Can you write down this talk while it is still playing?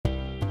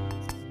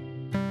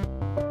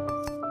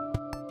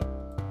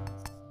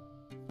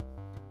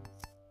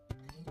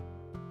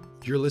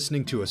You're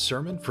listening to a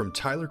sermon from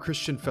Tyler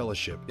Christian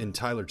Fellowship in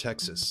Tyler,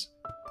 Texas.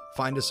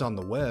 Find us on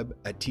the web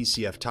at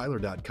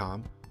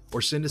tcftyler.com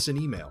or send us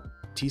an email,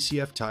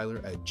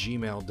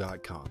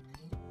 tcftyler@gmail.com.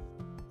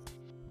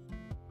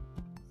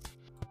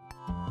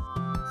 I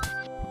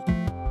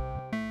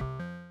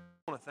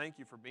want to thank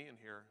you for being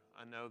here.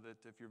 I know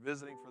that if you're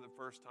visiting for the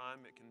first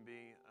time, it can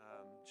be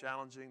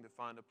challenging to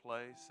find a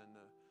place and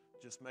to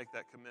just make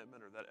that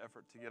commitment or that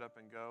effort to get up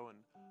and go and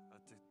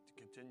to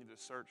continue to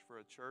search for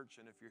a church.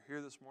 And if you're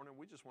here this morning,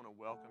 we just want to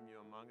welcome you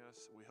among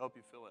us. We hope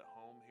you feel at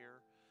home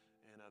here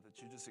and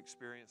that you just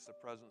experience the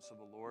presence of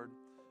the Lord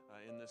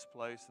in this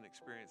place and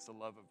experience the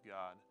love of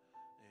God.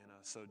 And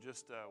so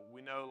just,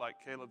 we know, like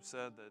Caleb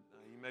said, that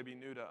you may be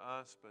new to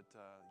us, but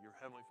your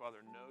Heavenly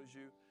Father knows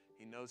you.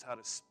 He knows how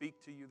to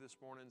speak to you this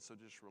morning, so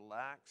just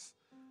relax.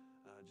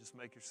 Just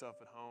make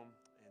yourself at home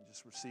and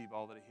just receive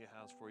all that He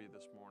has for you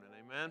this morning.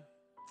 Amen?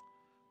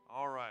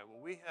 All right. Well,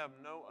 we have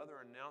no other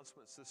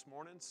announcements this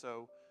morning,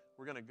 so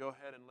we're going to go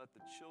ahead and let the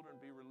children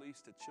be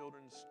released to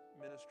children's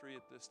ministry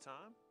at this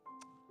time.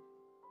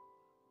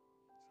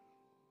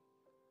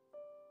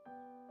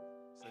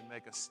 So they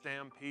make a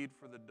stampede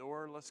for the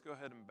door. Let's go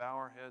ahead and bow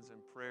our heads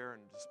in prayer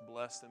and just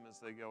bless them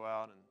as they go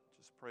out and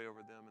just pray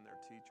over them and their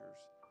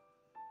teachers.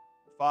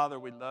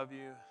 Father, we love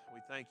you. We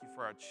thank you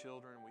for our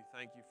children. We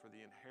thank you for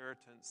the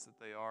inheritance that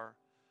they are.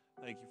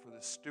 Thank you for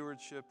the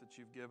stewardship that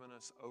you've given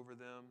us over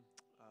them.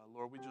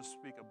 Lord, we just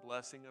speak a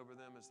blessing over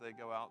them as they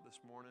go out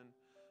this morning.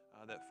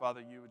 That, Father,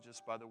 you would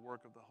just, by the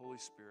work of the Holy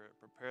Spirit,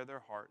 prepare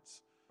their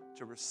hearts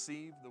to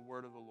receive the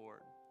word of the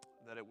Lord.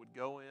 That it would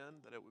go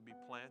in, that it would be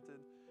planted,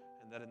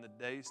 and that in the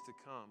days to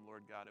come,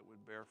 Lord God, it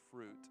would bear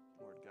fruit,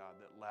 Lord God,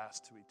 that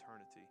lasts to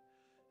eternity.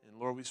 And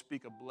Lord, we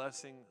speak a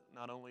blessing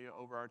not only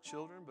over our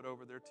children, but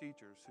over their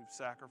teachers who've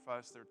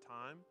sacrificed their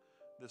time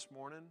this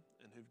morning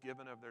and who've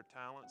given of their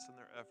talents and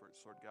their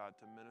efforts, Lord God,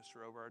 to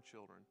minister over our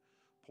children.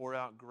 Pour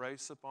out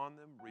grace upon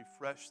them,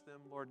 refresh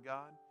them, Lord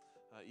God,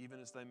 even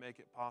as they make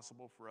it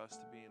possible for us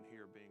to be in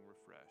here being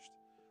refreshed.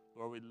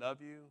 Lord, we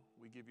love you.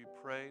 We give you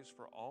praise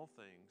for all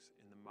things.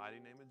 In the mighty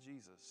name of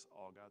Jesus,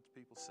 all God's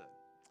people said,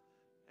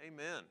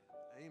 amen.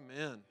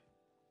 Amen.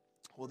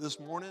 Well,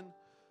 this morning,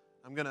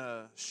 I'm going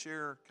to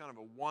share kind of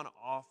a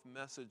one-off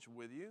message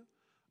with you.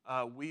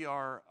 We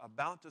are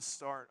about to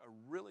start a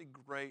really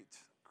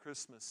great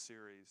Christmas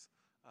series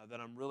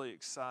that I'm really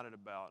excited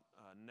about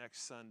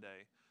next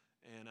Sunday,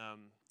 and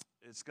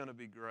it's going to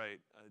be great.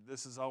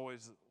 This is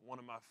always one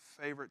of my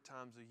favorite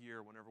times of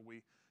year whenever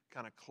we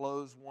kind of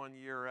close one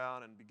year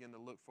out and begin to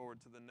look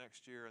forward to the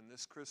next year, and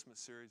this Christmas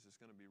series is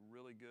going to be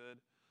really good,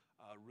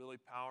 really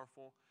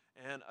powerful.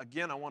 And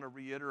again, I want to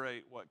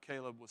reiterate what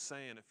Caleb was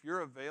saying. If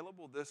you're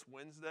available this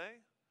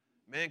Wednesday,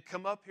 man,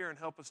 come up here and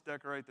help us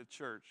decorate the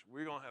church.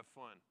 We're going to have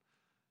fun.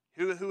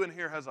 Who in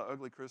here has an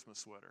ugly Christmas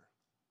sweater?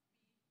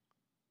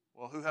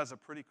 Well, who has a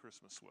pretty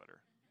Christmas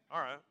sweater? All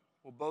right.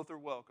 Well, both are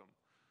welcome.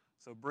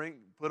 So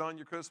put on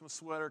your Christmas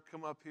sweater,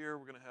 come up here.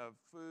 We're going to have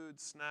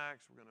food,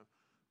 snacks. We're going to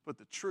put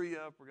the tree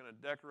up. We're going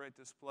to decorate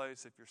this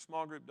place. If your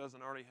small group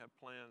doesn't already have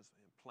plans,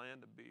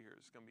 plan to be here.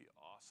 It's going to be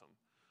awesome.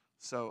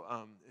 So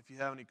if you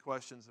have any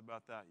questions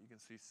about that, you can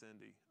see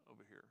Cindy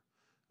over here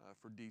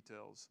for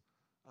details.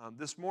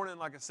 This morning,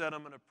 like I said,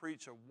 I'm going to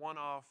preach a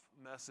one-off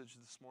message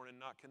this morning,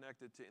 not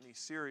connected to any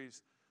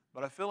series,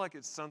 but I feel like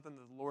it's something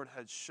that the Lord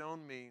had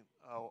shown me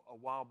a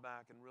while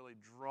back and really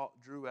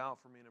drew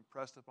out for me and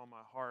impressed upon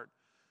my heart.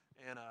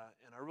 And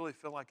I really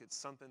feel like it's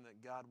something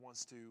that God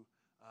wants to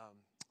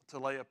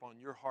lay upon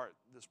your heart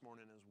this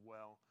morning as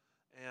well.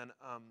 And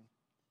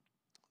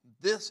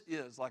this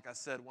is, like I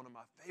said, one of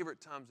my favorite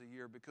times of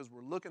year because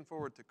we're looking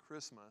forward to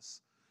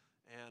Christmas,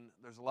 and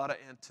there's a lot of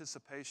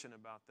anticipation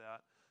about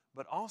that.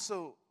 But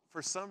also,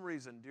 for some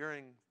reason,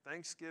 during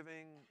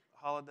Thanksgiving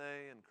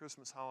holiday and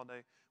Christmas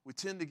holiday, we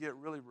tend to get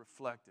really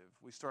reflective.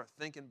 We start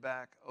thinking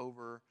back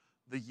over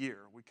the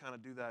year. We kind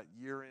of do that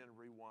year-end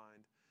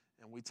rewind,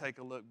 and we take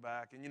a look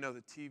back. And,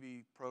 the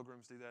TV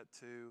programs do that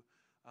too.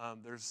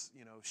 There's,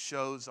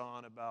 shows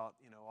on about,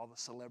 all the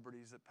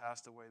celebrities that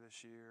passed away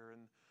this year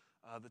and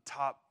the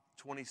top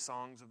 20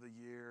 songs of the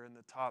year and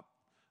the top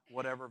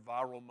whatever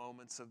viral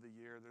moments of the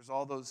year. There's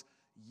all those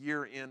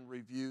year-end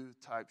review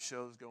type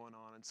shows going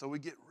on. And so we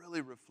get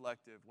really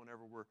reflective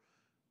whenever we're,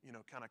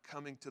 kind of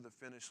coming to the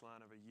finish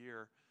line of a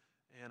year.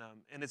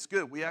 And it's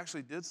good. We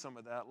actually did some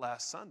of that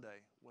last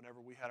Sunday whenever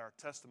we had our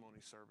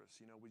testimony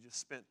service. We just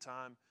spent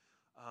time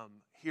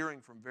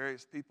hearing from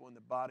various people in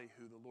the body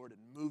who the Lord had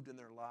moved in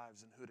their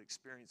lives and who had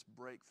experienced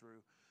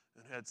breakthrough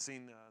and had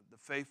seen the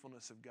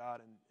faithfulness of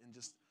God in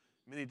just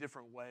many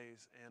different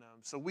ways. And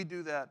so we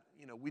do that,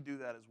 we do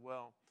that as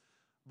well.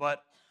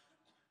 But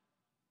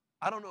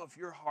I don't know if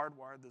you're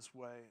hardwired this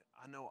way.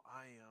 I know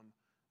I am.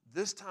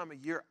 This time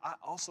of year, I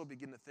also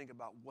begin to think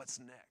about what's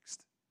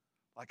next.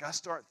 Like I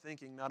start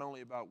thinking not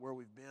only about where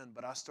we've been,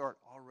 but I start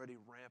already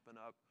ramping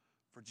up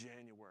for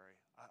January.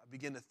 I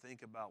begin to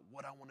think about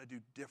what I want to do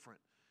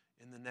different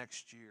in the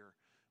next year.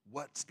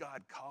 What's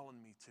God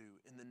calling me to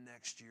in the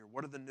next year?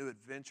 What are the new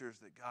adventures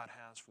that God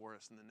has for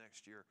us in the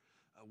next year?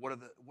 What are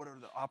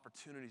the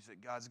opportunities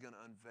that God's going to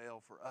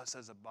unveil for us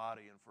as a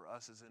body and for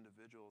us as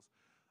individuals?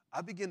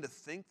 I begin to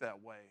think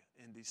that way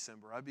in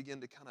December. I begin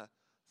to kind of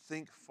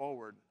think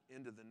forward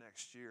into the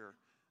next year.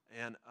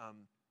 And,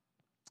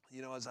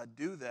 as I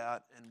do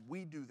that, and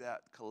we do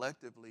that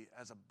collectively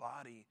as a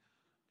body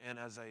and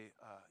as a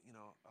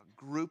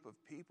group of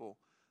people,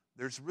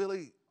 there's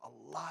really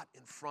a lot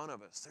in front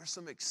of us. There's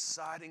some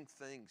exciting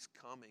things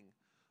coming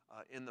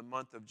in the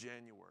month of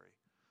January.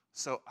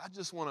 So I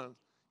just want to,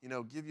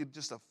 give you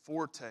just a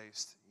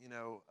foretaste,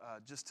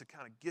 just to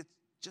kind of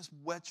just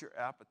whet your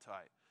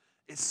appetite.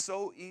 It's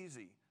so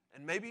easy,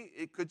 and maybe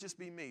it could just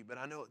be me, but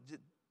I know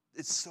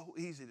it's so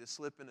easy to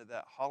slip into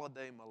that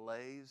holiday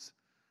malaise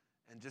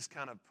and just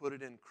kind of put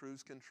it in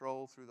cruise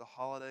control through the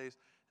holidays.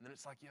 And then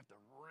it's like you have to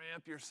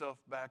ramp yourself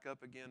back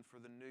up again for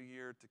the new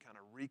year to kind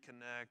of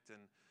reconnect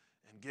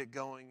and get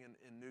going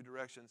in new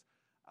directions.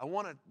 I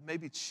want to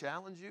maybe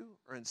challenge you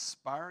or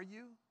inspire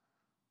you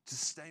to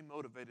stay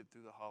motivated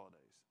through the holidays.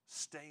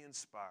 Stay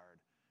inspired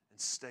and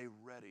stay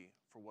ready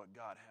for what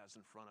God has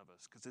in front of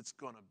us, because it's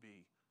going to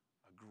be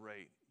a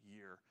great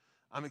year.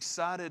 I'm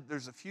excited.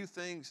 There's a few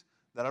things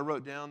that I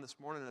wrote down this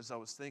morning as I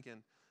was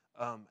thinking.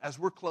 As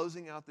we're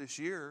closing out this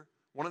year,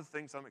 one of the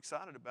things I'm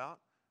excited about,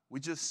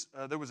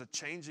 there was a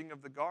changing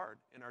of the guard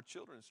in our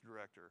children's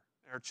director,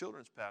 our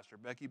children's pastor.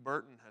 Becky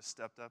Burton has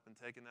stepped up and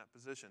taken that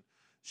position.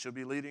 She'll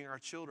be leading our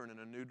children in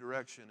a new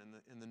direction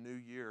in the new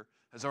year.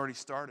 Has already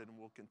started and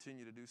will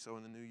continue to do so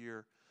in the new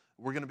year.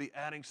 We're going to be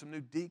adding some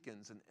new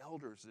deacons and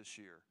elders this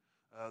year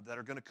that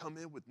are going to come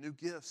in with new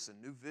gifts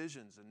and new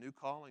visions and new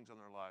callings on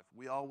their life.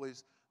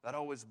 That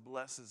always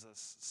blesses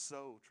us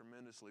so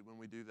tremendously when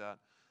we do that.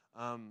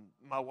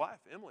 My wife,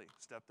 Emily,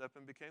 stepped up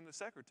and became the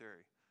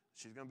secretary.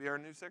 She's going to be our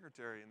new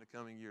secretary in the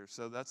coming year,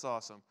 so that's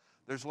awesome.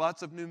 There's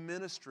lots of new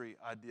ministry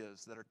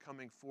ideas that are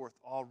coming forth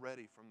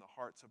already from the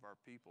hearts of our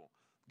people.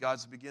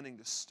 God's beginning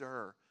to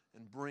stir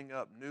and bring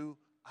up new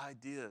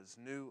ideas,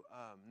 new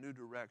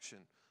direction.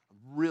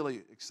 I'm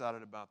really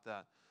excited about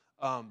that.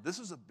 This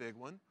is a big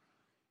one.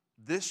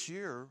 This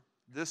year,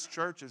 this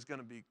church is going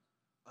to be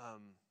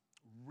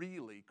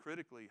really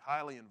critically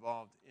highly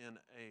involved in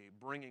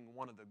bringing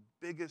one of the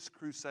biggest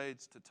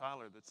crusades to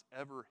Tyler that's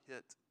ever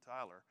hit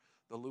Tyler.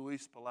 The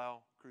Luis Palau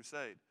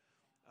Crusade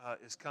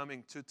is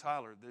coming to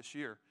Tyler this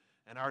year,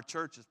 and our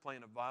church is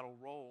playing a vital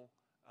role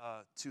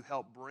to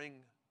help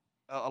bring,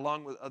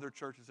 along with other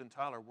churches in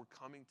Tyler, we're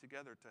coming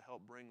together to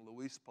help bring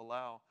Luis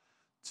Palau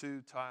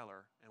to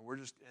Tyler,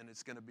 and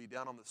it's going to be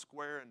down on the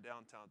square in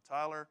downtown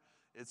Tyler.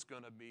 It's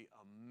going to be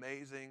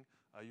amazing.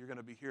 You're going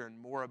to be hearing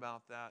more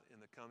about that in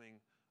the coming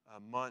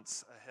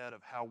months ahead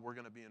of how we're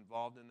going to be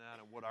involved in that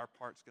and what our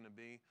part's going to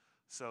be.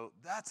 So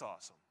that's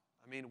awesome.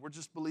 I mean, we're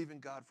just believing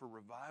God for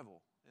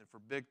revival and for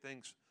big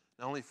things,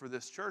 not only for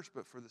this church,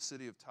 but for the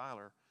city of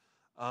Tyler.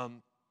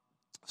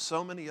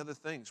 So many other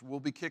things. We'll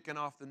be kicking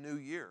off the new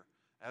year,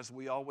 as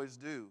we always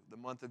do. The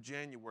month of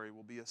January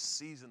will be a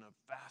season of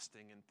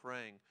fasting and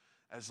praying.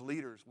 As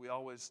leaders,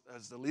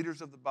 as the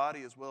leaders of the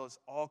body, as well as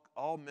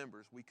all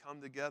members, we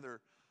come together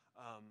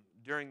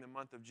during the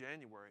month of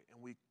January,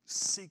 and we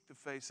seek the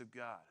face of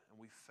God, and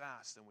we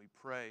fast and we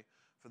pray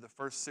for the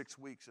first 6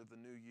 weeks of the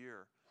new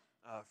year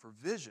for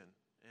vision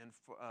and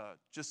for,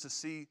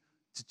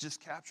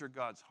 just capture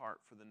God's heart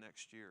for the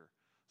next year.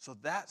 So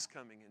that's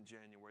coming in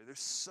January. There's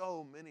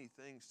so many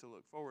things to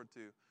look forward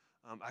to.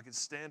 I could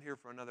stand here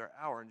for another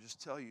hour and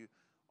just tell you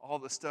all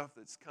the stuff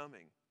that's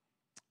coming.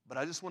 But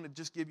I just want to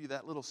just give you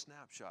that little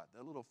snapshot,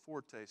 that little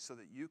foretaste, so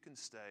that you can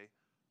stay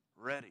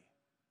ready.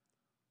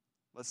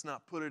 Let's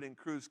not put it in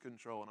cruise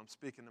control, and I'm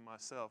speaking to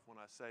myself when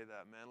I say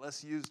that, man.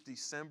 Let's use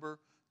December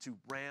to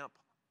ramp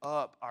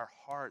up our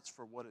hearts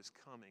for what is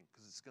coming,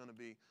 because it's going to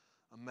be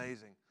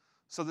amazing.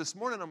 So this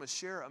morning I'm going to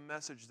share a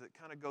message that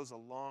kind of goes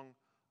along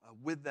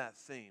with that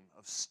theme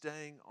of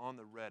staying on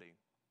the ready.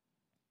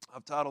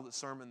 I've titled the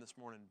sermon this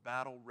morning,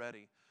 Battle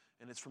Ready,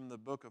 and it's from the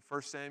book of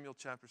 1 Samuel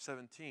chapter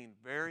 17.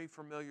 Very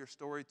familiar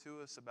story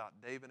to us about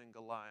David and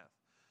Goliath.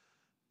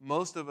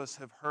 Most of us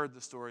have heard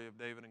the story of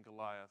David and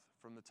Goliath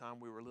from the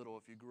time we were little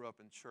if you grew up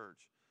in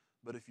church.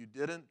 But if you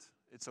didn't,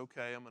 it's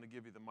okay. I'm going to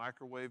give you the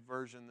microwave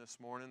version this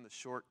morning, the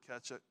short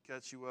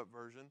catch-you-up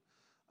version,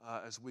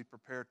 as we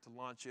prepare to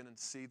launch in and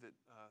see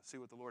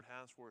what the Lord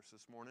has for us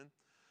this morning.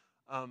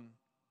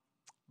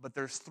 But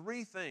there's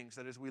 3 things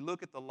that as we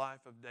look at the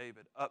life of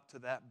David up to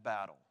that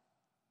battle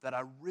that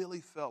I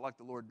really felt like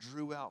the Lord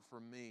drew out for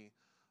me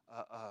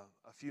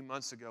a few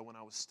months ago when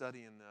I was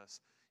studying this.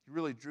 He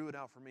really drew it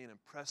out for me and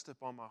impressed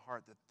upon my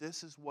heart that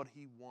this is what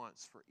He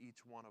wants for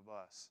each one of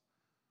us.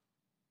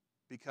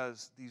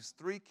 Because these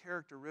 3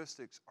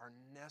 characteristics are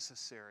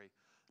necessary,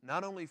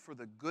 not only for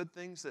the good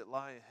things that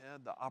lie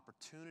ahead, the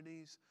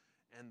opportunities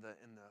and the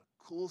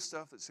cool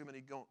stuff that's going to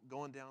be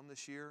going down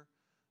this year,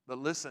 but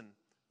listen,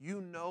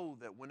 you know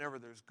that whenever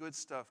there's good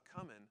stuff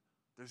coming,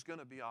 there's going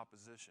to be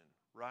opposition,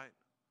 right?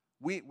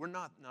 We're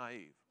not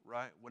naive,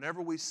 right?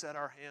 Whenever we set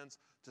our hands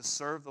to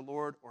serve the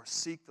Lord or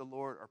seek the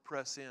Lord or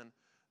press in,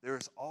 there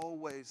is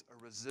always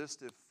a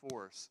resistive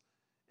force,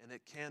 and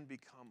it can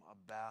become a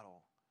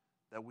battle.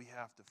 that we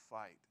have to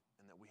fight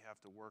and that we have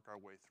to work our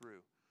way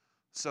through.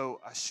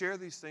 So I share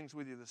these things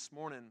with you this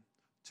morning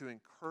to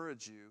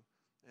encourage you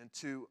and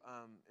to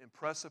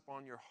impress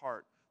upon your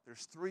heart.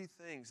 There's 3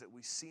 things that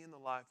we see in the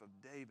life of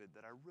David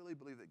that I really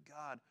believe that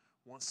God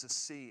wants to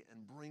see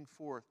and bring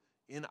forth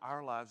in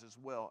our lives as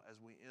well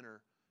as we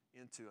enter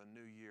into a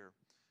new year.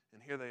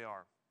 And here they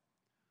are.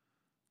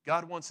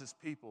 God wants his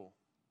people,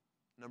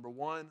 number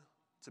 1,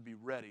 to be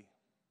ready.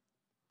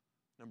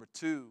 Number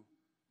 2,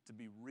 to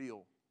be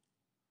real.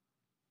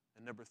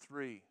 And number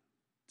 3,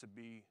 to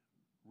be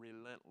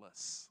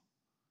relentless.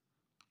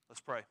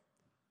 Let's pray.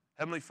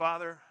 Heavenly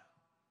Father,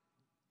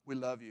 we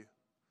love you.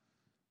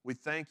 We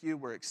thank you.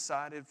 We're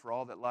excited for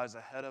all that lies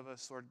ahead of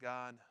us, Lord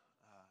God,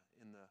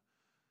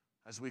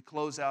 as we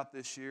close out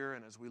this year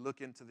and as we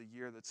look into the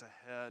year that's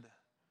ahead.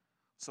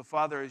 So,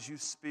 Father, as you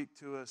speak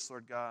to us,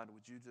 Lord God,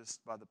 would you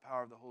just, by the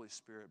power of the Holy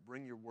Spirit,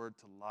 bring your word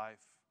to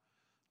life.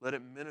 Let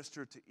it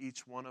minister to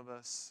each one of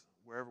us,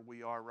 wherever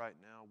we are right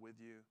now with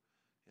you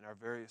in our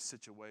various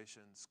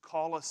situations.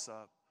 Call us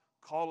up,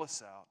 call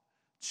us out,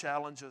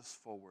 challenge us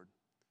forward,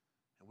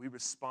 and we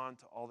respond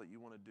to all that you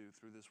want to do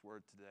through this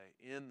word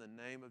today. In the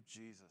name of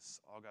Jesus,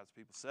 all God's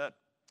people said,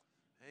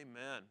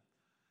 amen.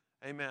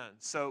 Amen.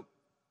 So,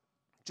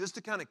 just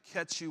to kind of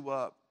catch you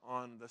up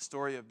on the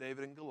story of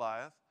David and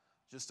Goliath,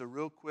 just a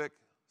real quick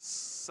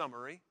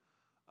summary.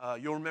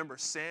 You'll remember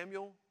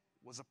Samuel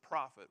was a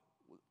prophet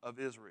of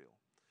Israel.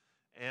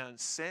 And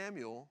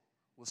Samuel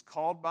was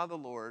called by the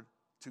Lord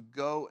to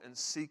go and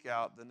seek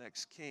out the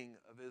next king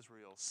of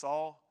Israel.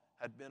 Saul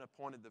had been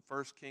appointed the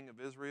first king of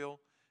Israel,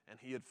 and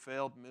he had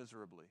failed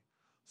miserably.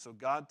 So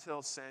God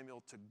tells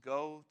Samuel to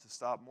go, to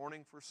stop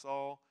mourning for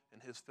Saul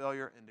and his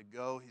failure, and to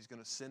go. He's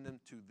going to send him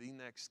to the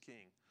next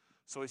king.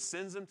 So he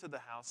sends him to the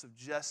house of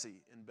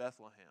Jesse in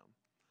Bethlehem.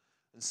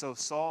 And so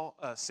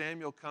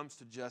Samuel comes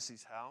to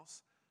Jesse's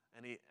house,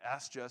 and he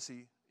asks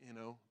Jesse,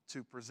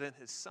 to present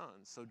his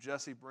sons. So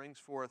Jesse brings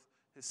forth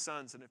his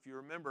sons. And if you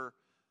remember,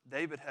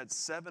 David had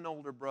 7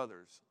 older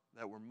brothers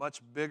that were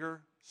much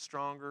bigger,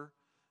 stronger,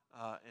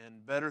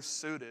 and better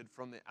suited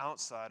from the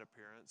outside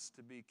appearance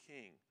to be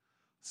king.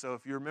 So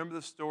if you remember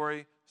the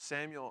story,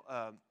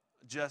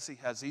 Jesse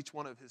has each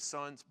one of his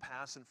sons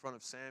pass in front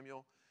of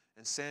Samuel,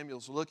 and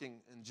Samuel's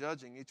looking and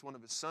judging each one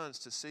of his sons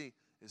to see,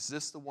 is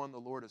this the one the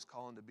Lord is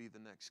calling to be the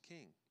next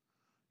king?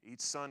 Each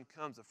son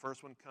comes, the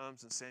first one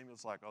comes, and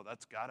Samuel's like, oh,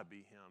 that's got to be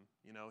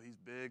him. He's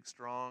big,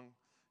 strong,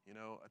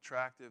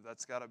 attractive,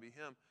 that's got to be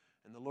him.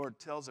 And the Lord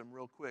tells him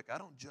real quick, I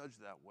don't judge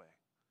that way.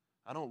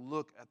 I don't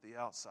look at the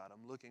outside,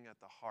 I'm looking at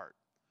the heart.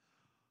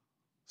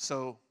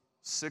 So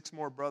 6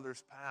 more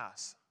brothers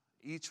pass.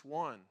 Each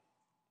one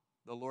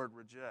the Lord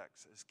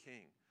rejects as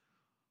king.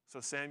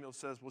 So Samuel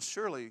says, well,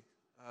 surely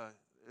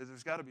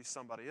there's got to be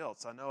somebody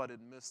else. I know I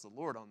didn't miss the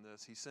Lord on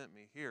this. He sent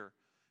me here.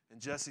 And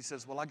Jesse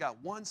says, well, I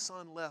got 1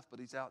 son left, but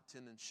he's out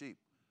tending sheep.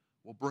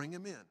 Well, bring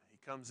him in. He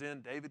comes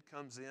in. David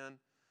comes in.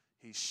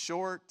 He's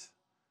short.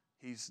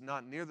 He's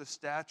not near the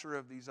stature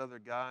of these other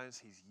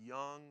guys. He's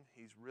young.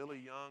 He's really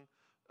young.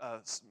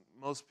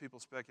 Most people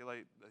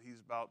speculate that he's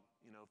about,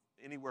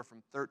 anywhere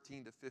from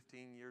 13 to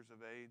 15 years of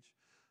age.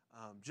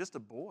 Just a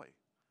boy.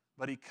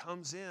 But he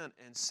comes in,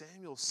 and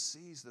Samuel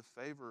sees the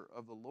favor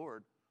of the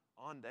Lord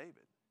on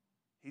David.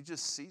 He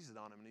just sees it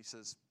on him, and he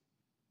says,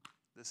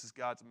 this is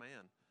God's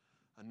man.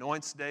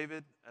 Anoints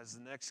David as the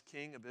next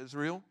king of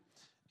Israel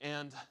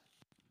and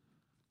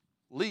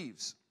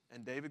leaves.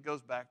 And David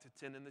goes back to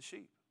tending the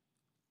sheep.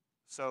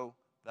 So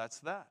that's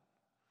that.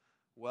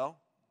 Well,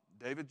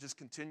 David just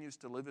continues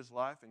to live his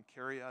life and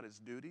carry out his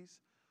duties.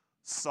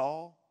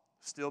 Saul,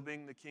 still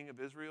being the king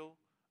of Israel,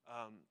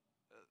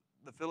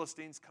 the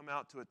Philistines come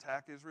out to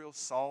attack Israel.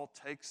 Saul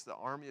takes the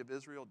army of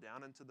Israel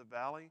down into the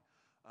valley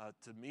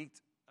to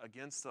meet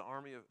against the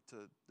army, to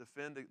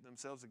defend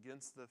themselves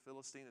against the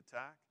Philistine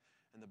attack.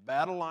 And the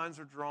battle lines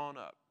are drawn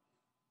up.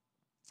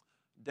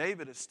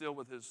 David is still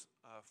with his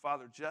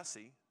father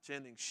Jesse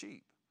tending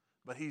sheep,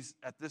 but he's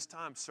at this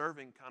time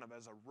serving kind of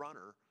as a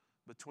runner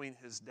between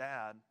his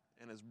dad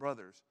and his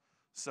brothers.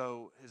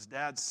 So his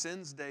dad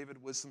sends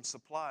David with some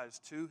supplies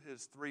to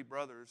his 3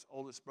 brothers,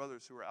 oldest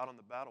brothers, who are out on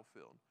the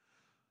battlefield.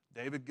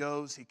 David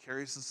goes, he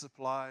carries the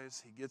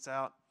supplies, he gets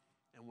out,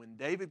 and when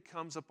David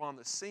comes up on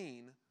the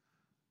scene,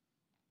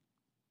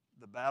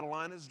 the battle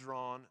line is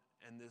drawn,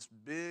 and this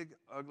big,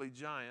 ugly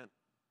giant,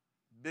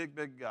 big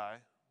guy,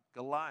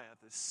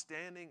 Goliath, is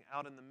standing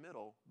out in the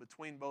middle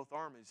between both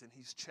armies, and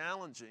he's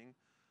challenging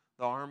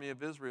the army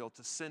of Israel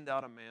to send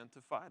out a man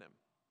to fight him.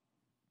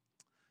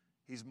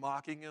 He's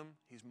mocking him.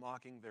 He's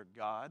mocking their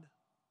God.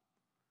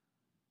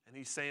 And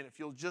he's saying, if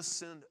you'll just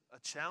send a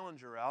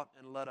challenger out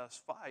and let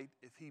us fight,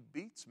 if he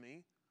beats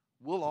me,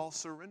 we'll all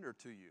surrender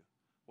to you.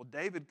 Well,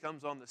 David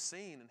comes on the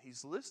scene, and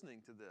he's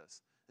listening to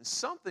this. And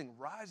something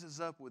rises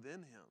up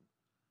within him.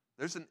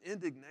 There's an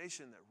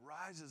indignation that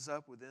rises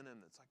up within him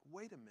that's like,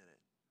 wait a minute.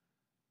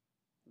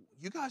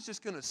 You guys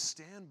just going to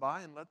stand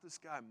by and let this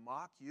guy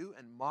mock you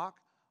and mock,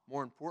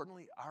 more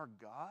importantly, our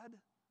God?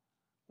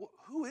 Well,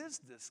 who is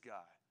this guy?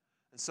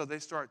 And so they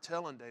start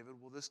telling David,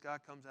 well, this guy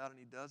comes out and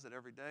he does it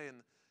every day.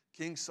 And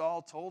King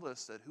Saul told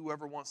us that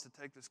whoever wants to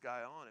take this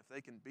guy on, if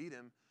they can beat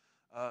him,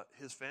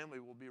 his family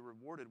will be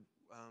rewarded.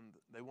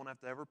 They won't have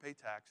to ever pay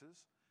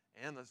taxes,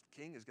 and the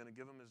king is going to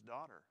give him his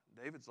daughter.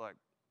 David's like,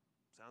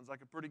 sounds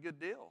like a pretty good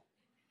deal.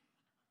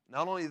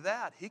 Not only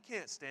that, he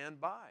can't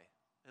stand by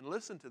and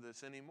listen to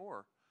this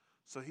anymore.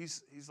 So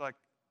he's like,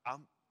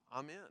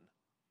 I'm in.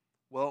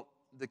 Well,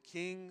 the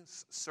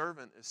king's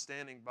servant is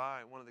standing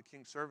by, one of the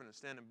king's servants is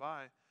standing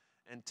by,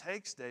 and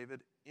takes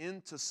David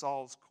into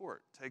Saul's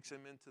court, takes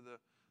him into the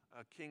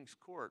king's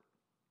court.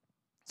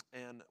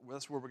 And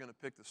that's where we're going to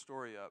pick the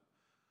story up.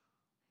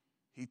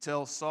 He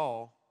tells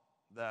Saul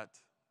that,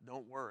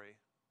 don't worry,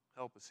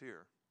 help is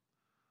here.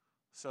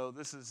 So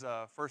this is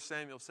 1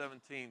 Samuel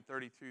 17,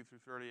 32 through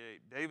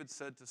 38. David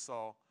said to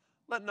Saul,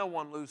 let no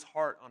one lose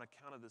heart on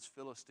account of this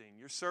Philistine.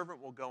 Your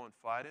servant will go and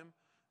fight him.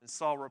 And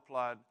Saul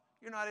replied,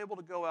 you're not able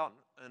to go out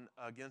and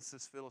against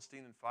this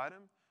Philistine and fight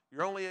him.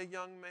 You're only a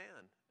young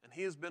man, and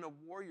he has been a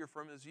warrior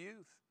from his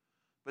youth.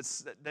 But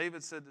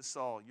David said to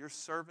Saul, your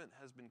servant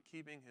has been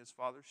keeping his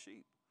father's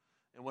sheep.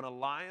 And when a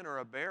lion or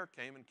a bear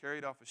came and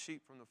carried off a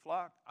sheep from the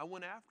flock, I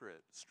went after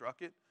it,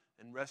 struck it,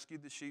 and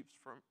rescued the sheep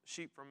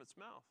from its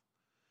mouth.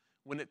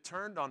 When it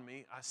turned on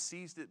me, I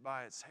seized it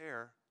by its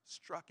hair,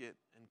 struck it,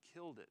 and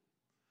killed it.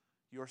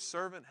 Your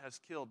servant has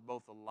killed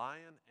both the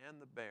lion and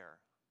the bear.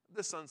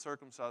 This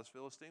uncircumcised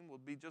Philistine will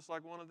be just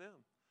like one of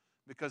them,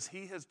 because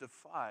he has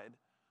defied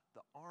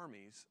the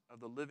armies of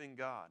the living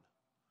God.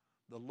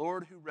 The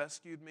Lord who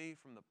rescued me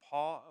from the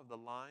paw of the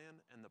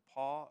lion and the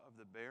paw of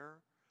the bear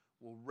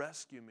will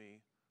rescue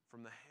me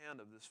from the hand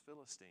of this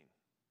Philistine.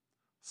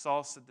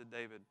 Saul said to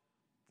David,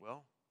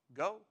 well,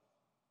 go,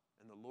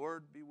 and the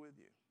Lord be with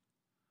you.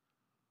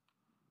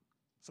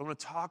 So I'm going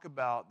to talk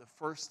about the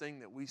first thing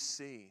that we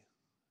see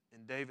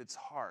in David's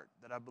heart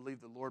that I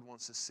believe the Lord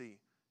wants to see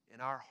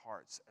in our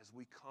hearts as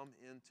we come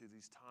into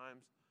these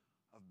times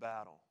of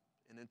battle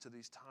and into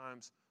these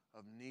times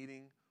of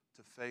needing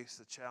to face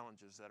the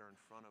challenges that are in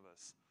front of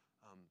us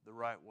the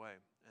right way.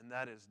 And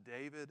that is,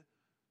 David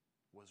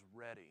was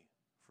ready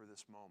for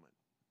this moment.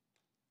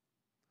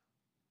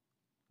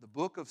 The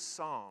book of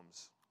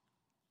Psalms,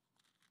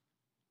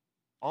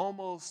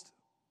 almost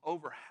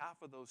over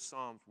half of those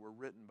Psalms were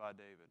written by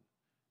David.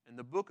 And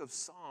the book of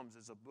Psalms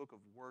is a book of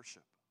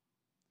worship.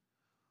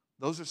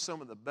 Those are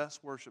some of the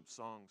best worship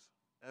songs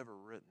ever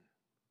written.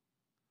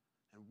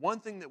 And one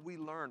thing that we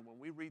learn when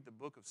we read the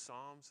book of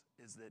Psalms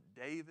is that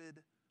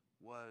David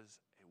was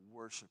a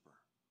worshiper.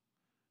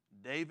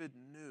 David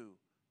knew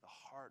the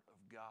heart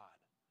of God.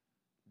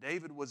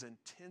 David was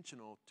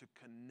intentional to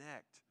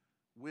connect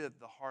with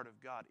the heart of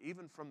God.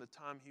 Even from the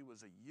time he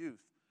was a youth,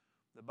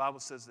 the Bible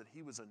says that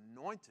he was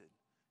anointed.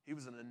 He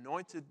was an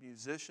anointed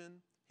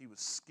musician. He was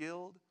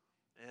skilled.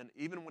 And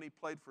even when he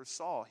played for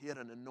Saul, he had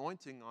an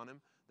anointing on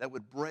him that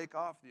would break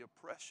off the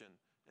oppression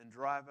and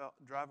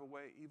drive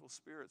away evil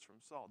spirits from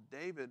Saul.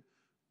 David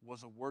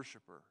was a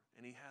worshiper,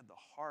 and he had the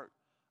heart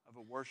of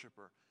a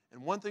worshiper.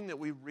 And one thing that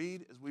we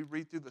read as we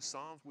read through the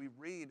Psalms, we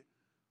read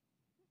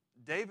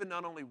David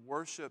not only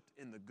worshiped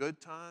in the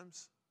good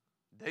times,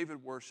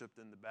 David worshiped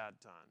in the bad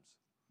times.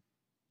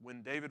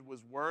 When David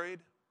was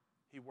worried,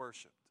 he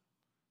worshiped.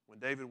 When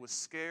David was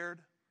scared,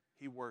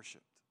 he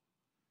worshiped.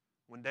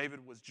 When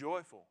David was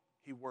joyful,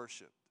 he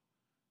worshiped.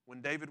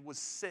 When David was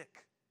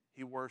sick,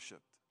 he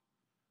worshiped.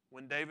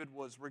 When David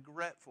was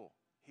regretful,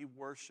 he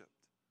worshiped.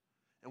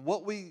 And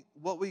what we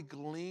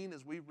glean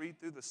as we read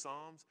through the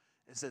Psalms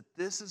is that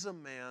this is a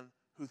man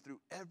who through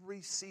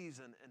every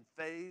season and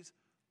phase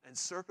and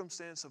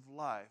circumstance of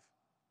life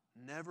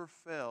never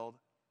failed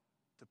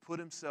to put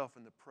himself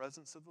in the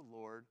presence of the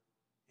Lord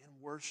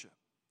in worship.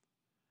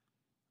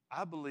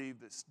 I believe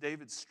that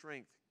David's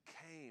strength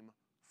came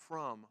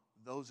from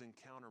those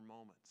encounter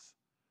moments.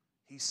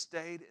 He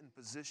stayed in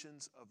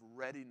positions of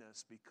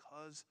readiness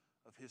because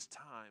of his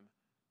time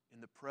in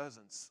the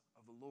presence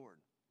of the Lord.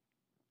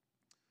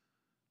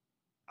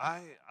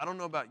 I don't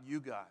know about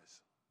you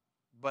guys,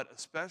 but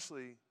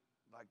especially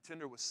like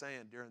Tinder was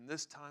saying, during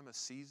this time of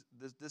season,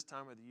 this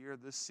time of the year,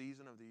 this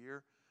season of the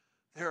year,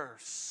 there are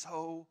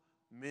so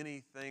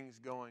many things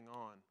going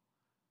on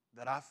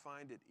that I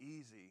find it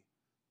easy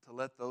to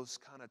let those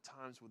kind of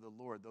times with the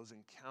Lord, those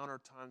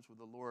encounter times with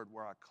the Lord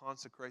where I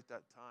consecrate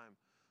that time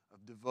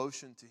of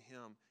devotion to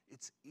Him,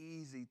 it's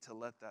easy to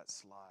let that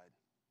slide.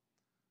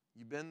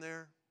 You been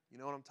there? You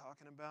know what I'm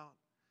talking about?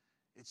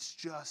 It's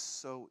just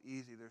so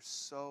easy. There's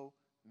so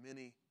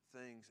many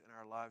things in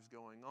our lives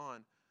going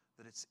on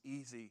that it's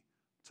easy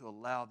to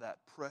allow that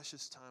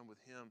precious time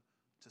with Him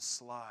to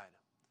slide.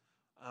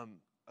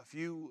 A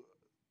few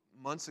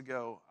months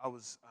ago, I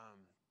was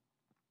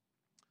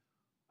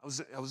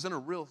in a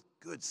real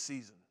good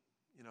season,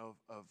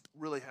 of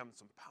really having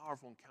some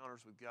powerful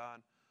encounters with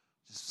God,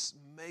 just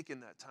making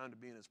that time to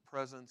be in His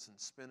presence and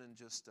spending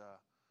just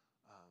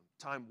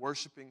time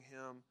worshiping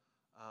Him.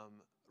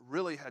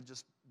 Really had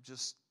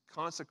just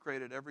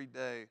consecrated every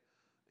day,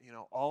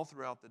 all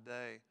throughout the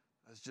day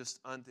as just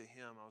unto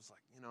Him. I was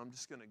like, I'm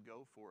just going to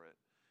go for it.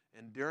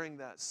 And during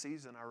that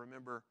season, I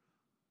remember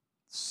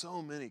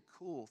so many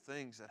cool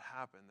things that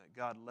happened that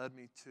God led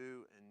me to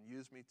and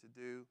used me to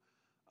do.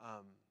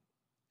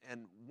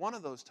 And one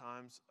of those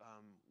times,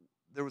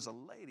 there was a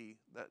lady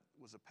that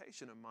was a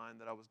patient of mine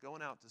that I was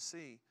going out to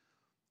see,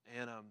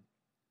 and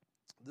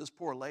this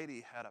poor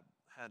lady had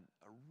a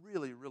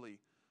really, really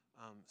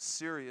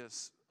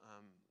serious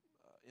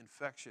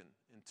infection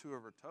in 2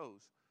 of her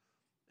toes.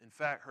 In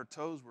fact, her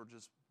toes were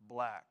just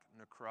black,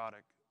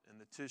 necrotic, and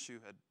the tissue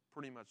had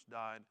pretty much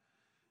died.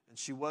 And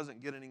she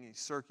wasn't getting any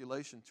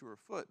circulation to her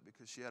foot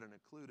because she had an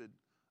occluded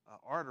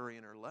artery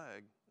in her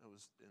leg.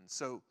 And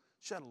so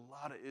she had a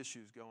lot of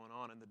issues going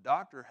on. And the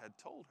doctor had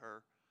told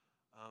her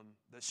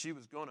that she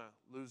was going to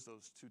lose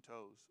those 2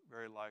 toes,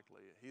 very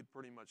likely. He had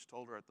pretty much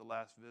told her at the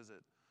last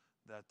visit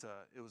that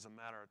it was a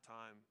matter of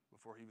time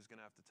before he was going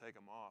to have to take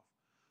them off.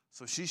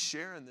 So she's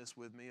sharing this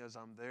with me as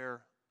I'm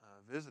there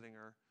visiting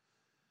her.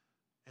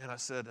 And I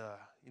said,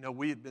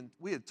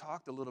 we had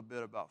talked a little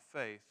bit about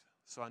faith,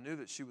 so I knew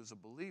that she was a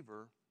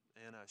believer,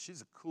 and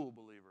she's a cool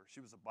believer. She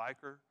was a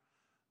biker,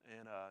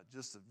 and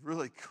just a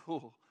really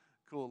cool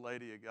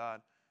lady of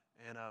God.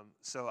 And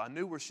so I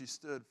knew where she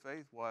stood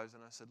faith-wise,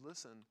 and I said,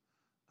 listen,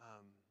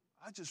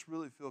 I just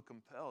really feel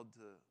compelled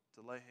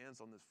to lay hands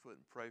on this foot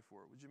and pray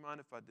for it. Would you mind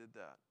if I did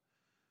that?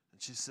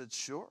 And she said,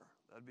 sure,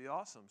 that'd be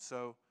awesome.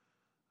 So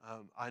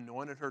I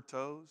anointed her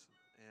toes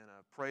and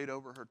prayed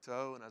over her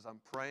toe. And as I'm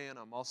praying,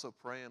 I'm also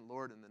praying,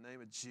 Lord, in the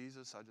name of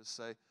Jesus, I just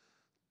say,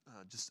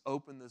 just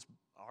open this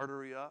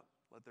artery up.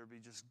 Let there be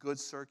just good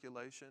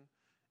circulation.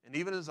 And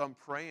even as I'm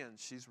praying,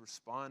 she's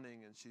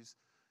responding, and she's,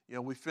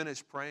 we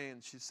finished praying.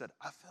 She said,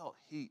 I felt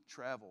heat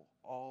travel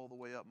all the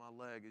way up my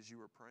leg as you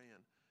were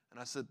praying. And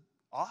I said,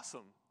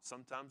 awesome.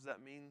 Sometimes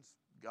that means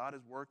God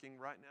is working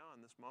right now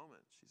in this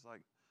moment. She's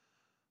like,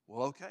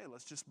 well, okay,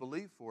 let's just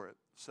believe for it.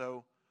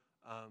 So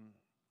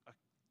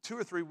 2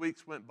 or 3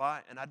 weeks went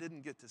by, and I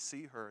didn't get to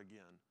see her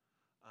again.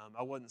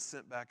 I wasn't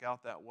sent back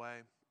out that way.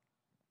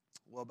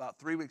 Well, about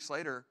 3 weeks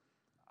later,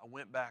 I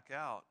went back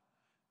out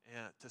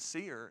to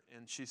see her,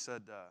 and she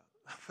said,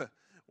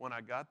 when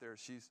I got there,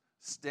 she's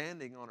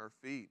standing on her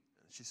feet,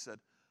 and she said,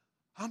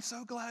 I'm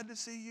so glad to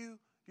see you.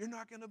 You're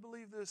not going to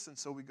believe this. And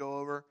so we go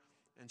over,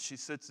 and she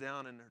sits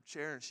down in her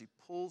chair, and she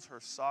pulls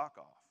her sock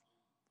off.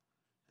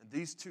 And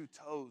these 2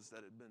 toes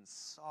that had been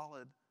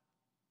solid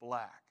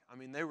black, I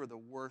mean, they were the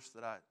worst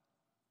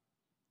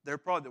they're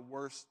probably the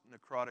worst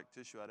necrotic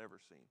tissue I'd ever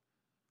seen,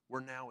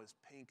 were now as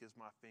pink as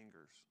my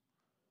fingers.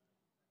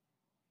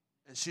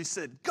 And she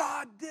said,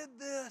 God did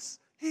this.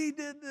 He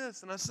did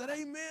this. And I said,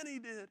 amen, he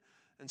did.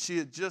 And she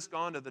had just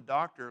gone to the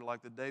doctor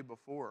like the day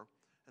before.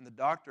 And the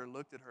doctor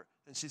looked at her,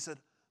 and she said,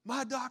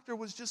 my doctor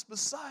was just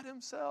beside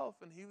himself,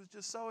 and he was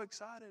just so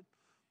excited.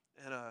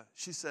 And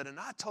she said, and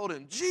I told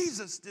him,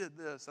 Jesus did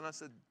this. And I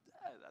said,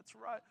 hey, that's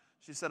right.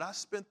 She said, I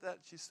spent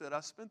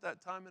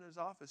that time in his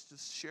office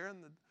just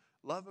sharing the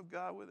love of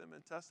God with him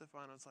and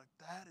testifying. I was like,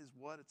 that is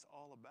what it's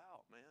all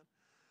about, man.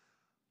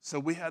 So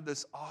we had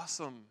this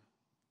awesome,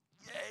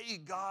 yay,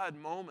 God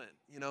moment,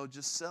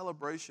 just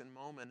celebration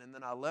moment. And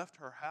then I left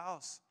her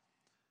house.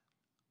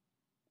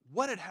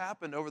 What had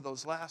happened over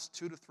those last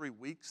 2 to 3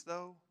 weeks,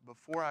 though,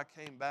 before I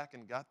came back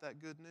and got that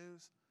good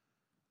news,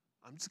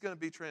 I'm just going to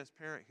be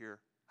transparent here.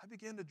 I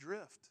began to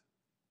drift.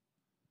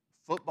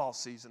 Football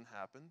season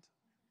happened.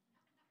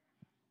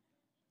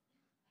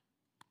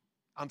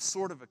 I'm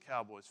sort of a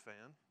Cowboys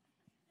fan.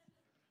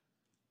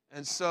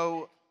 And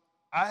so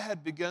I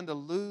had begun to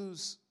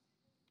lose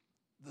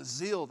the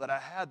zeal that I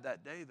had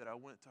that day that I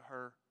went to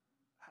her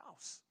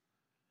house.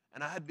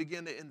 And I had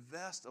begun to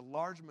invest a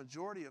large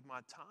majority of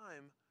my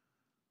time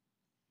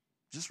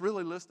just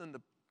really listening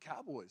to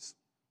Cowboys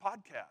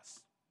podcasts,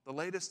 the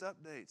latest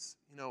updates.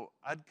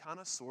 I'd kind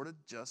of sort of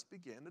just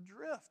began to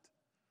drift.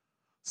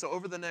 So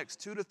over the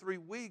next 2 to 3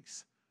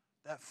 weeks,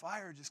 that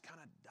fire just kind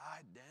of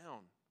died down.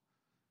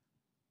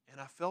 And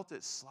I felt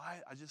it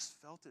slide. I just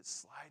felt it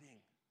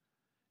sliding.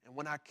 And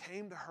when I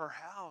came to her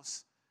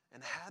house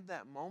and had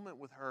that moment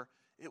with her,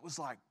 it was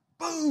like,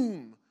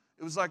 boom.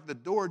 It was like the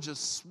door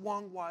just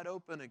swung wide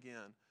open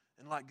again.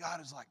 And like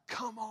God is like,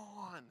 come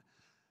on.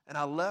 And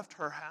I left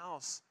her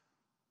house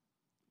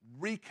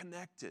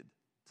reconnected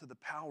to the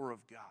power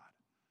of God,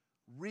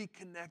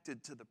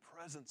 reconnected to the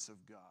presence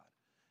of God.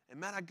 And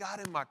man, I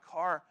got in my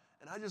car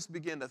and I just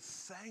began to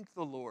thank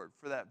the Lord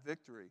for that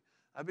victory.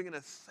 I began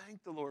to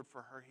thank the Lord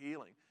for her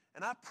healing.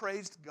 And I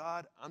praised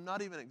God, I'm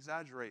not even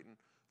exaggerating,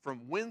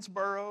 from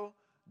Winsboro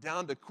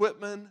down to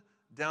Quitman,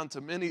 down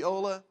to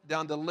Mineola,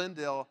 down to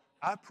Lindale.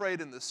 I prayed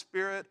in the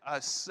Spirit.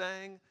 I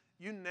sang.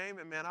 You name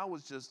it, man. I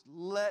was just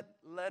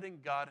letting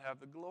God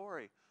have the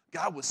glory.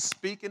 God was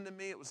speaking to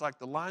me. It was like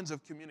the lines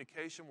of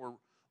communication were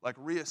like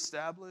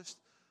reestablished.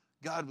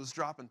 God was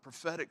dropping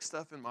prophetic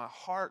stuff in my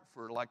heart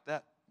for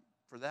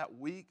that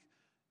week.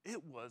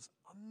 It was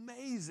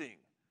amazing.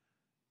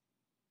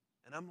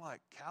 And I'm like,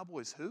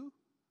 Cowboys who?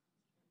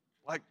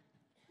 Like,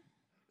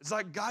 it's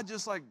like God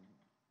just like,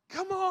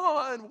 come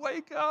on,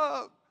 wake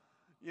up.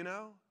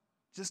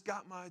 Just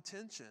got my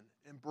attention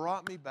and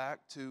brought me back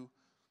to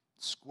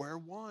square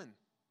one.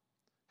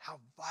 how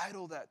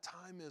vital that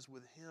time is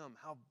with Him,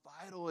 how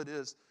vital it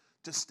is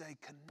to stay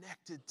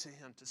connected to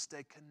Him, to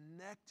stay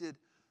connected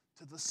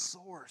to the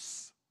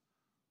source.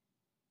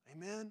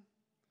 Amen?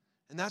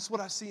 And that's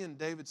what I see in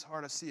David's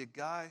heart. I see a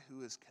guy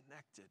who is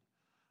connected.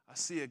 I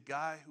see a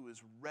guy who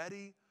is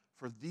ready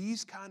for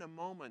these kind of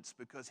moments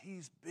because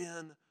he's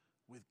been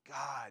with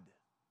God.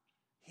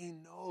 He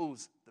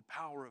knows the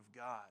power of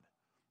God.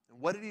 And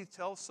what did he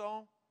tell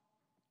Saul?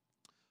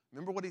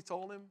 Remember what he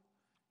told him?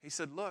 He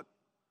said, look,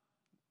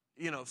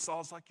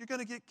 Saul's like, you're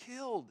going to get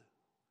killed.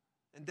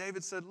 And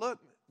David said, look,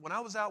 when I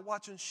was out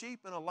watching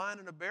sheep and a lion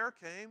and a bear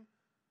came,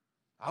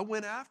 I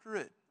went after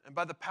it. And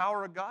by the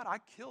power of God, I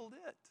killed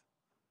it.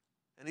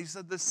 And he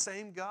said, this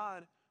same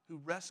God who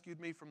rescued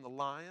me from the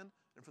lion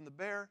and from the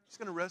bear, he's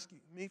going to rescue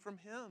me from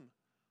him.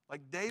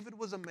 Like David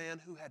was a man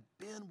who had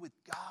been with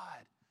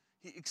God.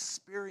 He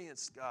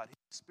experienced God. He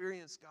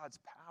experienced God's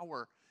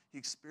power. He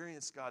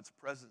experienced God's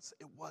presence.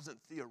 It wasn't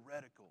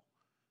theoretical.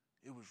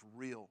 It was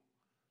real.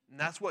 And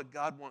that's what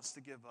God wants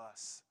to give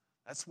us.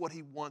 That's what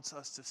He wants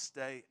us to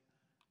stay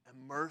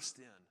immersed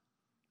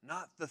in.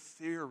 Not the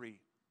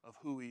theory of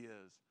who He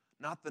is.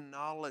 Not the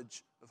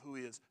knowledge of who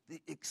He is.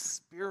 The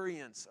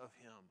experience of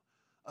Him,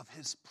 of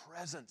His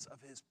presence,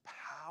 of His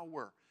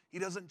power. He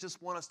doesn't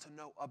just want us to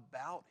know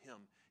about Him.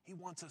 He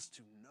wants us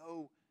to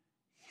know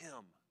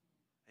Him.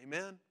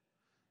 Amen?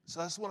 So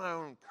that's what I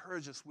want to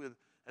encourage us with.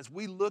 As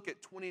we look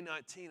at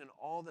 2019 and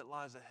all that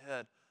lies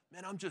ahead,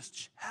 man, I'm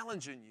just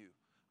challenging you.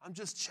 I'm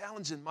just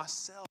challenging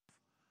myself.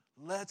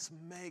 Let's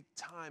make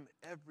time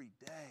every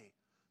day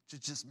to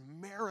just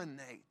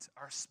marinate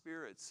our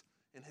spirits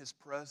in His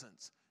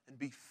presence and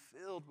be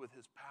filled with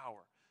His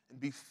power and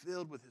be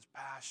filled with His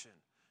passion.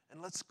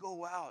 And let's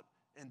go out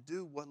and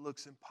do what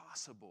looks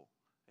impossible.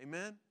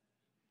 Amen?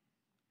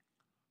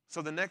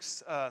 So the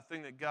next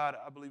thing that God,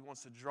 I believe,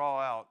 wants to draw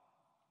out,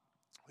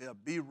 we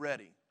have be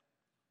ready.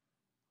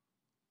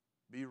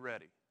 Be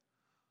ready.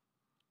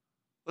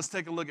 Let's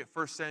take a look at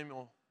 1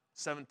 Samuel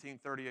 17,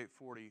 38,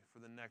 40 for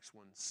the next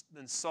one.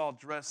 Then Saul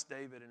dressed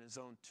David in his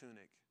own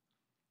tunic.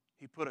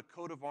 He put a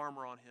coat of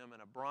armor on him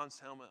and a bronze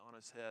helmet on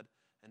his head,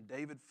 and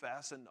David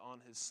fastened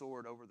on his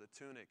sword over the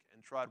tunic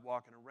and tried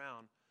walking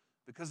around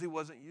because he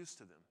wasn't used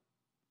to them.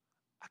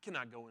 I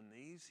cannot go in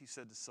these, he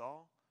said to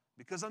Saul,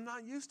 because I'm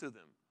not used to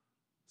them.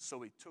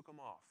 So he took them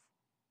off.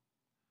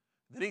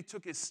 Then he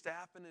took his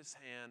staff in his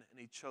hand, and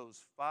he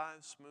chose 5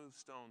 smooth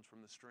stones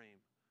from the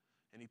stream,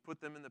 and he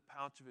put them in the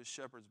pouch of his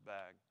shepherd's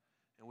bag.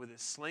 And with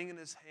his sling in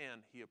his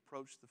hand, he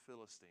approached the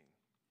Philistine.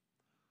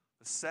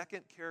 The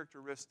second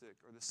characteristic,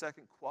 or the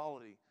second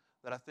quality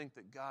that I think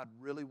that God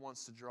really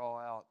wants to draw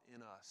out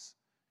in us,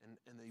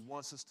 and that He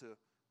wants us to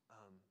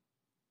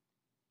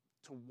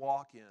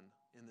walk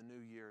in the new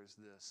year is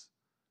this: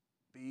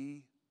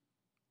 be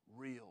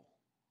real.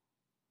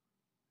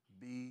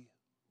 Be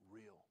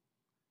real.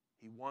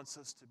 He wants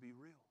us to be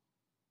real.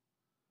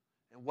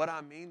 And what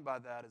I mean by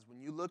that is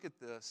when you look at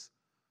this,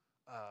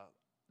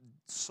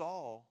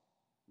 Saul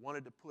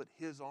wanted to put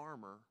his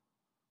armor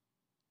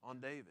on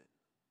David.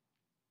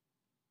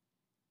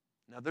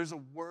 Now there's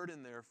a word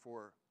in there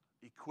for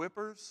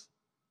equippers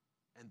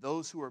and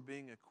those who are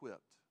being equipped.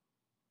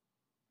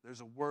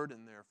 There's a word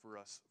in there for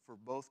us, for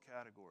both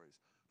categories.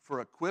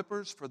 For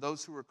equippers, for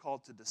those who are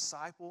called to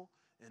disciple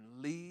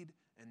and lead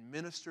and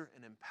minister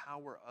and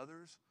empower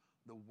others,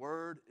 the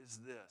word is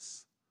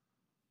this: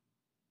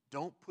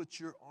 don't put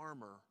your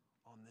armor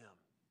on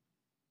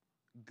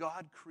them.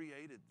 God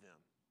created them.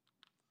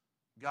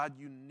 God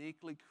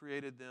uniquely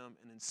created them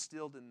and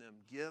instilled in them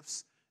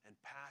gifts and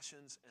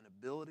passions and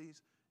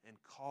abilities and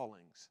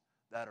callings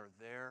that are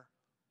their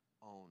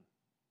own.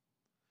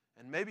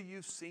 And maybe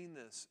you've seen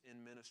this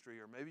in ministry,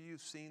 or maybe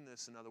you've seen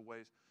this in other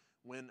ways,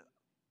 when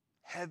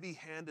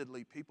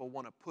heavy-handedly people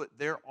want to put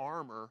their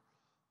armor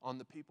on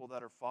the people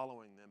that are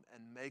following them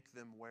and make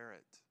them wear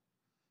it.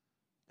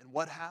 And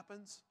what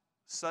happens?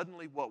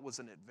 Suddenly what was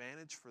an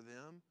advantage for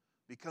them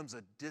becomes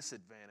a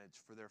disadvantage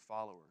for their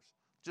followers.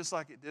 Just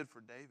like it did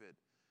for David.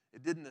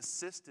 It didn't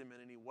assist him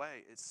in any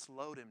way. It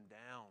slowed him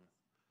down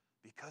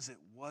because it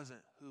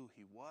wasn't who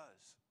he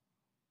was.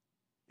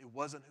 It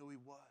wasn't who he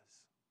was.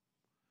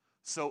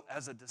 So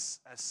as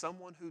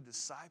someone who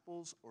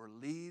disciples or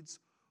leads,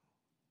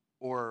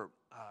 or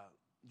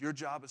your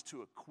job is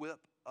to equip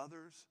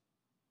others,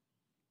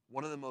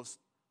 one of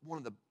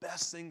the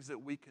best things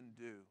that we can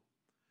do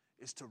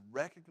is to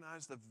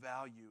recognize the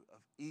value of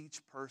each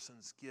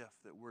person's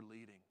gift that we're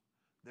leading,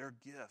 their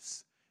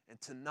gifts,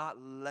 and to not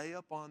lay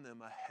upon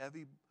them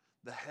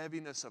the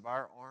heaviness of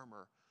our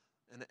armor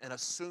and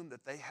assume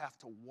that they have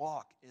to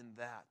walk in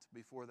that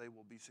before they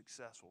will be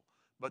successful,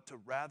 but to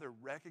rather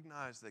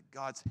recognize that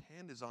God's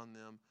hand is on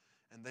them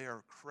and they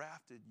are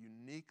crafted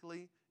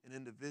uniquely and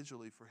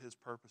individually for His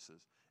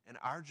purposes. And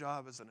our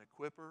job as an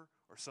equipper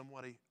or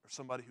somebody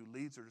who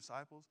leads or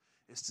disciples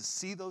is to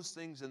see those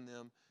things in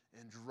them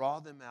and draw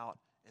them out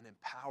and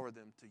empower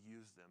them to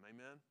use them.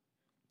 Amen?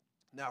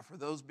 Now, for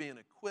those being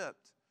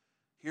equipped,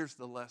 here's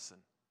the lesson.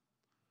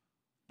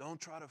 Don't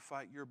try to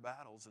fight your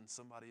battles in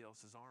somebody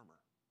else's armor.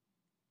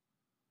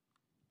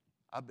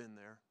 I've been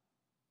there.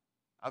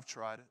 I've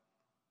tried it.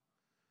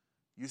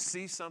 You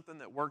see something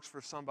that works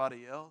for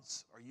somebody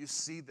else, or you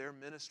see their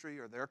ministry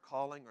or their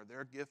calling or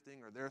their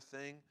gifting or their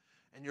thing,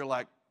 and you're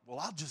like, well,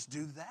 I'll just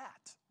do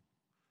that.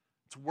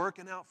 It's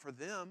working out for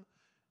them,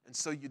 and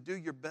so you do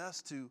your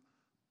best to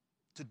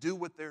do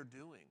what they're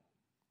doing.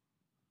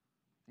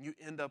 And you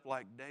end up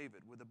like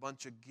David with a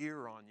bunch of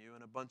gear on you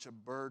and a bunch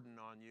of burden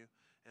on you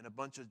and a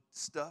bunch of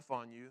stuff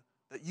on you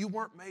that you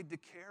weren't made to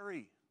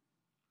carry.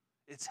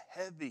 It's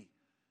heavy.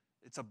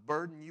 It's a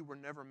burden you were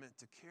never meant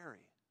to carry.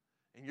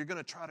 And you're going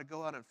to try to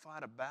go out and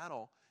fight a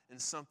battle in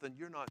something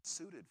you're not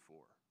suited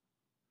for.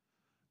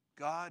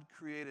 God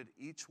created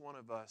each one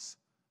of us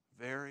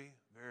very,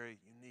 very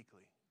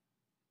uniquely.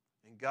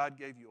 And God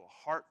gave you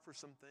a heart for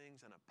some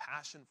things and a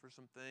passion for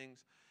some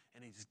things.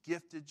 And He's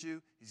gifted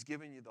you. He's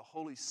given you the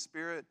Holy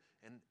Spirit.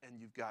 And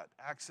you've got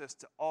access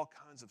to all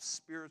kinds of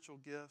spiritual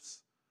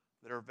gifts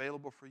that are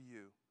available for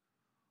you.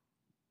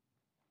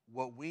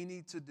 What we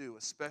need to do,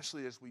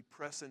 especially as we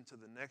press into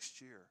the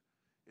next year,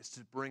 is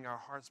to bring our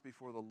hearts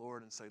before the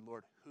Lord and say,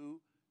 Lord,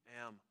 who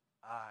am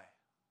I?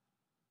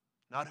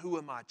 Not who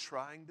am I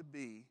trying to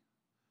be,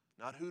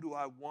 not who do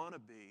I want to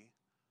be.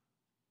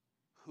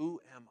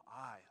 Who am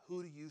I?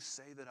 Who do you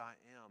say that I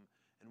am?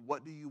 And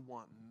what do you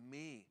want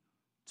me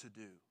to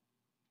do?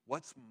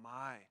 What's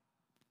my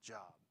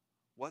job?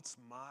 What's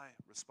my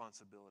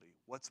responsibility?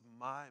 What's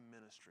my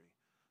ministry?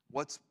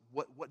 What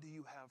do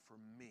you have for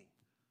me?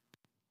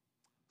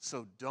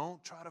 So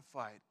don't try to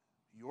fight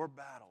your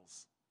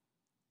battles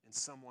in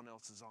someone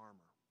else's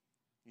armor.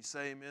 You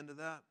say amen to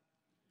that?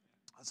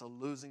 That's a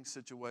losing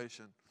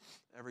situation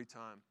every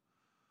time.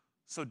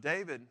 So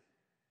David,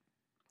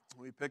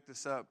 we pick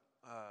this up,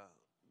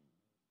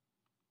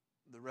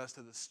 the rest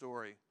of the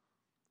story,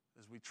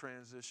 as we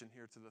transition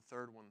here to the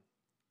third one.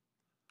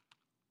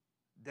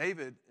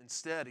 David,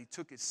 instead, he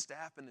took his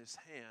staff in his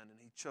hand and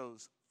he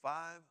chose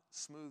 5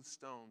 smooth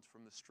stones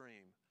from the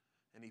stream,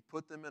 and he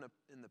put them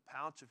in the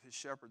pouch of his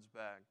shepherd's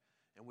bag,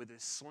 and with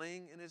his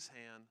sling in his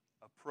hand,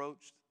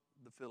 approached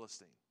the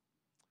Philistine.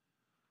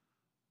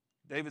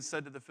 David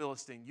said to the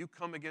Philistine, you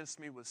come against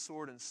me with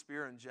sword and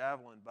spear and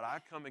javelin, but I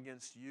come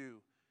against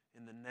you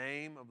in the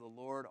name of the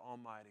Lord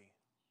Almighty,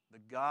 the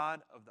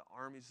God of the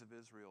armies of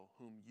Israel,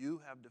 whom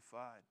you have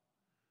defied.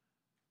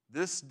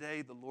 This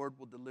day the Lord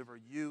will deliver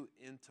you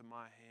into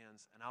my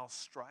hands, and I'll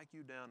strike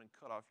you down and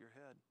cut off your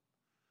head.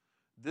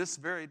 This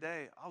very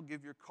day I'll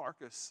give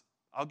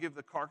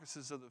the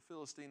carcasses of the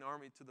Philistine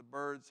army to the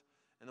birds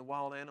and the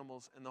wild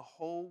animals, and the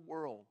whole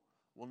world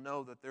will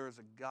know that there is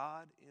a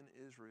God in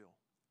Israel.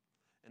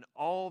 And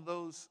all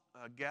those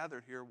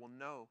gathered here will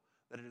know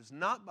that it is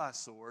not by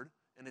sword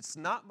and it's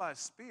not by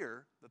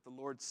spear that the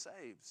Lord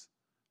saves,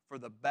 for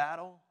the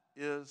battle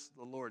is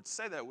the Lord's.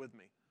 Say that with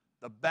me.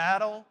 The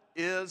battle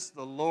is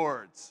the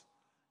Lord's,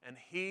 and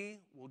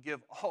He will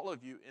give all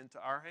of you into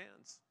our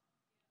hands.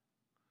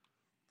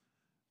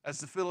 As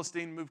the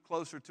Philistine moved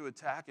closer to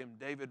attack him,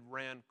 David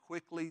ran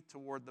quickly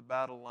toward the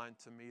battle line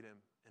to meet him.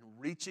 And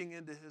reaching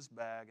into his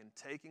bag and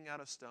taking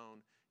out a stone,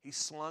 he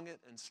slung it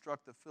and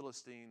struck the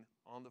Philistine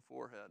on the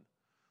forehead.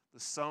 The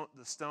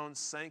stone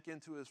sank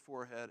into his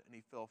forehead, and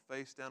he fell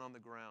face down on the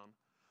ground.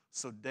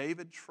 So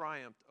David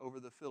triumphed over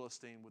the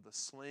Philistine with a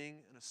sling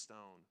and a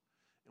stone.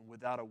 And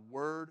without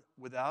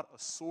a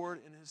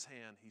sword in his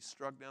hand, he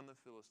struck down the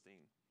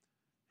Philistine,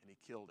 and he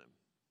killed him.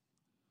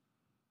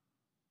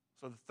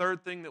 So the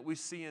third thing that we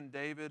see in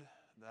David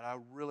that I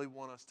really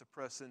want us to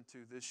press into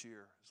this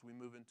year as we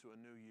move into a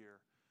new year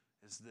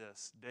is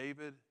this.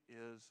 David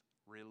is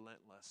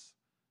relentless,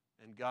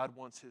 and God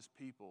wants His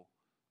people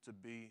to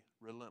be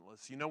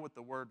relentless. You know what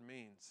the word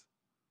means?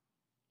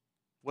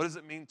 What does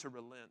it mean to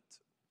relent?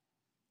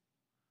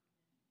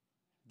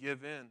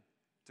 Give in,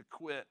 to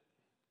quit.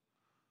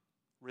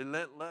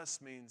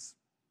 Relentless means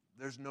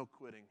there's no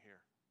quitting here.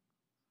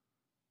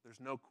 There's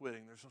no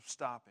quitting. There's no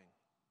stopping.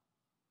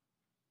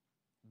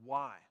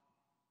 Why?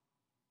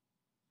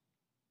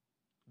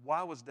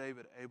 Why was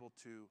David able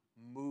to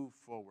move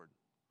forward?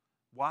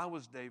 Why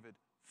was David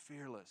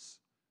fearless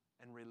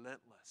and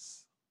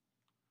relentless?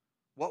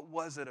 What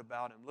was it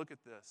about him? Look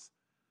at this.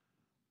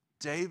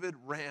 David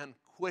ran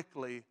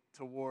quickly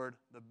toward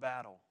the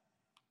battle.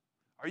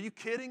 Are you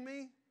kidding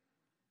me?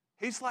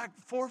 He's like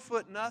 4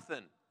 foot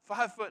nothing,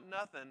 5 foot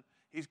nothing.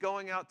 He's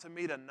going out to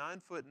meet a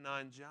 9'9"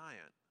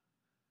 giant.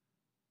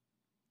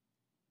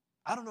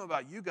 I don't know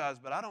about you guys,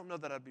 but I don't know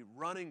that I'd be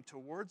running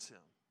towards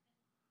him.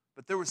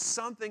 But there was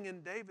something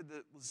in David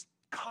that was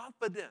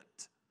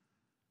confident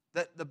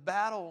that the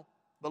battle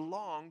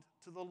belonged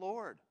to the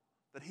Lord,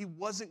 that he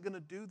wasn't going to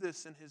do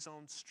this in his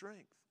own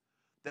strength,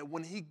 that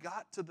when he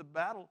got to the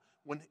battle,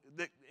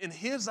 in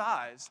his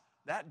eyes,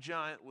 that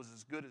giant was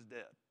as good as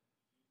dead.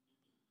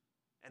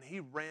 And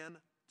he ran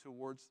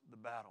towards the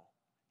battle.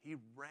 He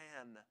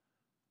ran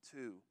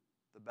to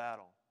the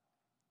battle.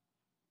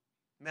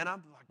 Man,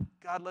 I'm like,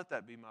 God, let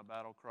that be my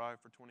battle cry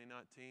for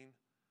 2019.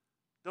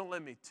 Don't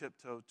let me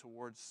tiptoe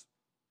towards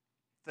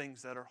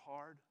things that are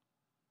hard.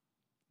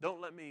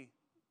 Don't let me,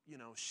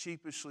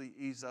 sheepishly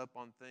ease up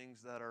on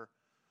things that are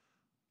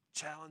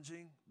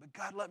challenging. But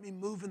God, let me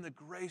move in the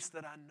grace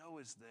that I know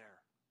is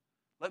there.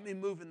 Let me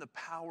move in the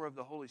power of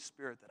the Holy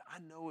Spirit that I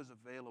know is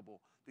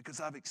available because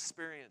I've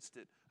experienced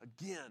it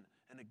again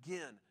and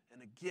again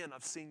and again.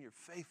 I've seen your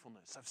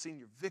faithfulness. I've seen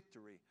your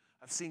victory.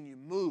 I've seen you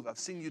move. I've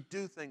seen you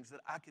do things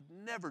that I could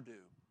never do.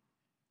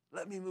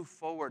 Let me move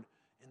forward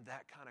in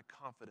that kind of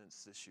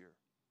confidence this year.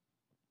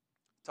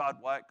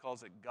 Todd White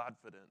calls it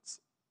Godfidence.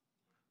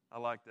 I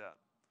like that.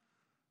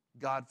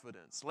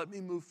 Godfidence. Let me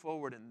move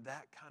forward in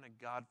that kind of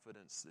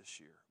Godfidence this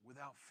year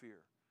without fear,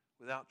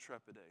 without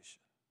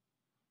trepidation.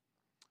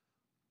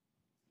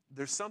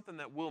 There's something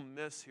that we'll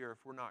miss here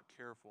if we're not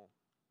careful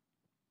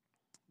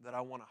that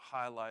I want to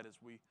highlight as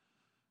we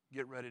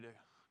get ready to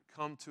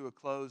come to a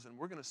close. And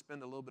we're going to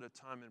spend a little bit of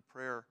time in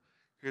prayer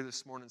here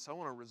this morning. So I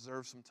want to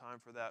reserve some time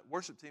for that.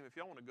 Worship team, if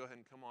y'all want to go ahead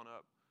and come on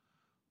up.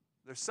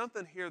 There's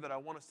something here that I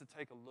want us to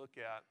take a look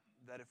at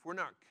that if we're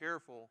not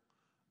careful,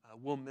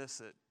 we'll miss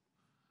it.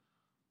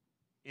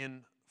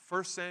 In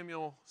 1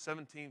 Samuel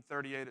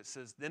 17:38, it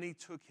says, "Then he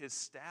took his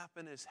staff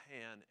in his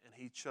hand and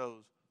he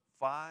chose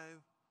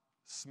 5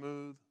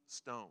 smooth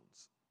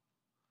stones."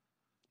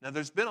 Now,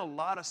 there's been a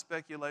lot of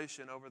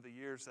speculation over the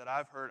years that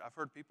I've heard. I've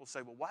heard people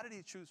say, well, why did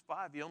he choose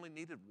 5? He only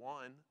needed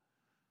 1.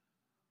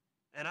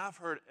 And I've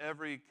heard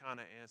every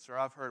kind of answer.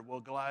 I've heard, well,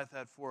 Goliath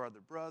had 4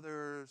 other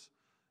brothers,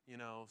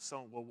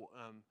 so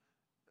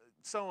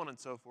on and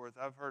so forth.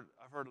 I've heard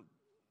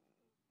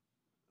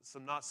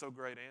some not so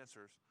great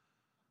answers.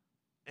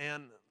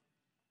 And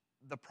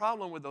the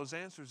problem with those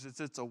answers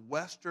is it's a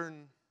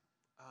Western,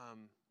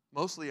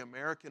 mostly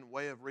American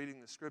way of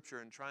reading the Scripture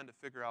and trying to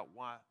figure out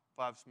why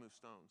 5 smooth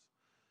stones.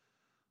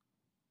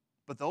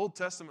 But the Old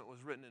Testament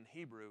was written in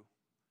Hebrew,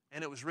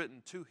 and it was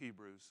written to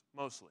Hebrews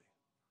mostly.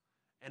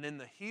 And in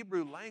the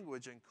Hebrew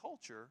language and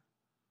culture,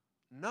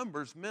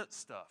 numbers meant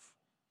stuff.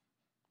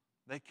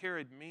 They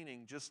carried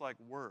meaning just like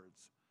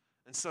words.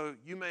 And so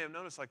you may have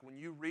noticed, like when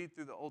you read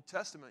through the Old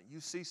Testament, you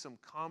see some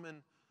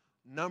common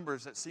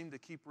numbers that seem to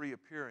keep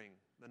reappearing.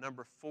 The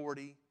number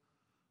 40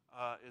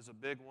 is a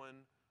big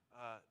one.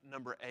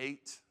 Number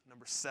 8,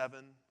 number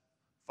 7.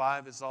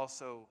 5 is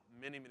also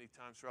many, many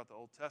times throughout the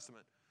Old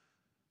Testament.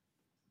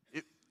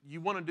 You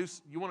want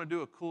to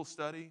do a cool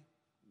study?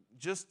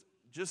 Just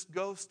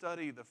go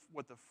study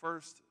what the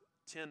first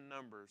 10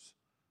 numbers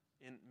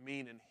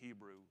mean in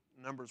Hebrew,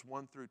 numbers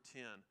 1 through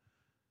 10.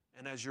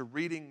 And as you're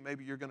reading,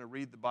 maybe you're going to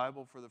read the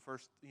Bible for the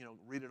first,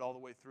 read it all the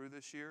way through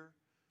this year.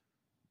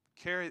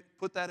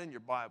 Put that in your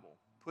Bible.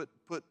 Put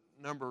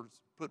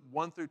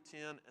 1 through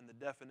 10 and the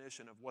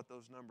definition of what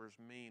those numbers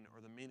mean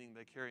or the meaning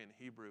they carry in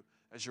Hebrew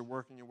as you're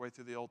working your way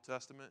through the Old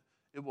Testament.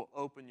 It will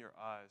open your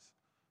eyes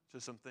to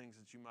some things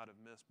that you might have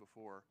missed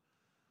before.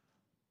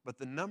 But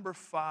the number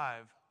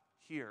 5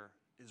 here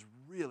is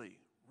really,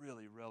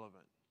 really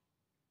relevant.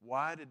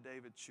 Why did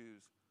David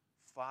choose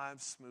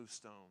 5 smooth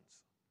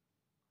stones?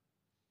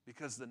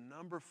 Because the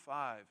number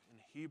 5 in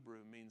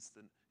Hebrew means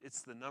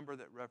it's the number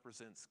that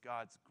represents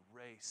God's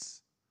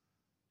grace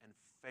and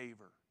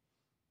favor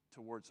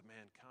towards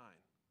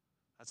mankind.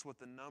 That's what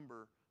the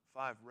number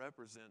 5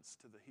 represents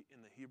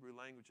in the Hebrew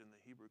language and the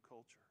Hebrew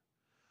culture.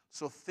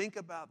 So think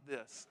about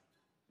this.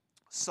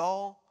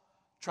 Saul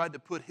tried to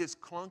put his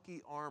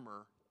clunky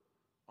armor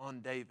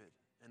on David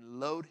and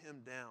load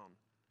him down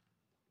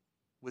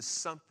with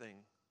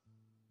something,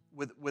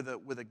 with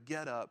a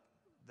get-up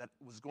that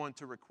was going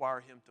to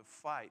require him to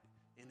fight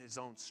in his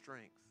own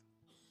strength.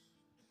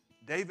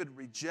 David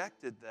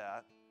rejected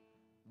that,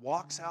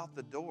 walks out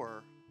the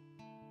door,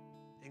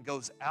 and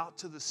goes out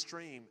to the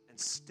stream and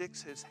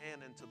sticks his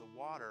hand into the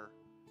water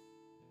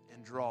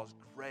and draws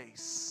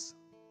grace.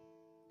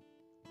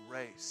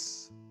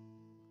 Grace.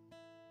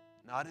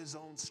 Not his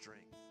own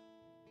strength,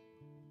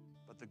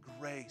 but the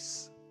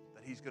grace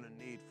that he's going to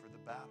need for the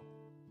battle.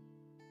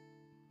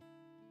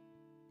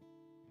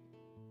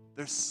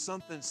 There's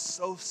something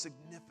so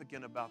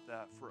significant about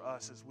that for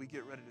us as we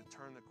get ready to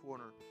turn the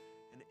corner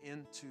and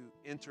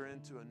enter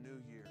into a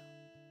new year.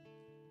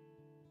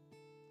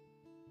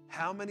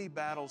 How many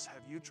battles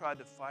have you tried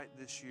to fight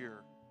this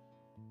year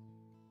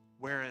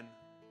wearing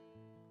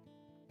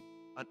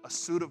a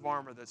suit of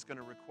armor that's going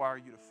to require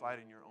you to fight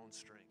in your own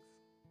strength?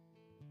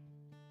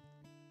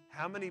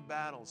 How many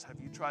battles have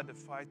you tried to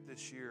fight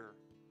this year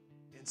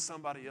in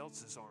somebody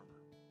else's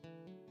armor?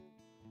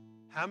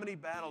 How many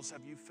battles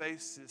have you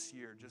faced this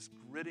year just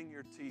gritting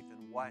your teeth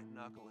and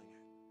white-knuckling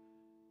it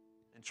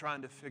and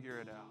trying to figure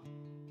it out?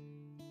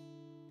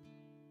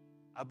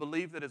 I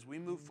believe that as we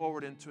move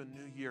forward into a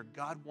new year,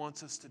 God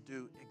wants us to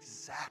do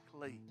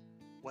exactly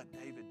what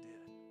David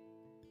did.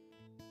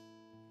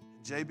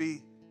 And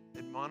JB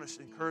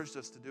encouraged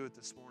us to do it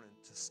this morning,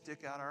 to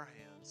stick out our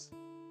hands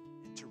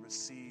and to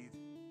receive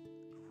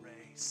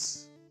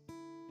grace.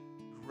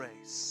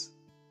 Grace.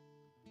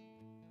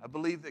 I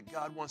believe that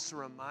God wants to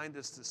remind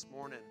us this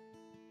morning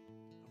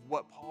of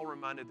what Paul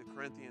reminded the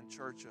Corinthian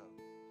church of.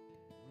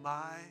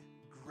 My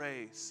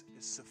grace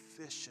is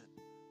sufficient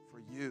for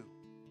you.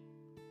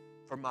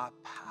 For my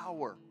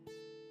power,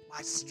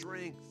 my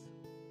strength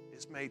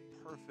is made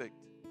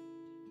perfect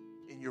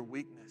in your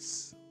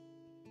weakness.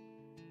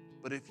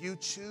 But if you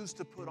choose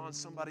to put on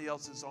somebody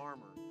else's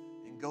armor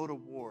and go to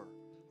war,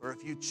 or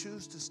if you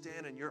choose to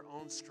stand in your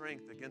own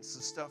strength against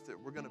the stuff that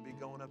we're going to be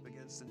going up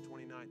against in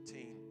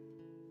 2019,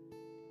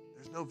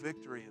 there's no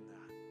victory in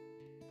that.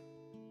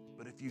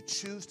 But if you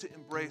choose to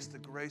embrace the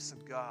grace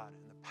of God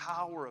and the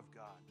power of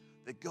God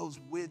that goes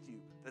with you,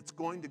 that's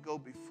going to go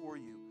before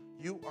you,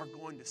 you are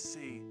going to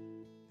see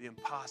the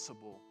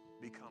impossible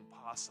become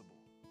possible.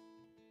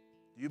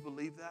 Do you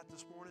believe that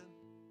this morning?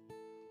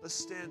 Let's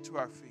stand to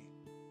our feet.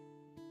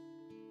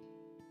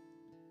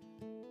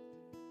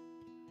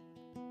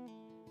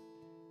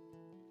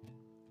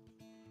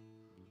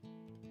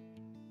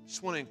 I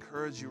just want to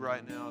encourage you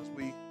right now as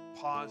we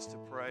pause to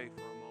pray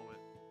for a moment.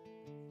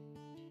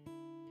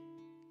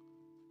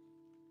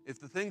 If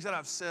the things that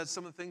I've said,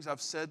 some of the things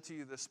I've said to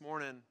you this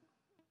morning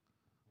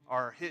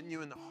are hitting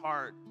you in the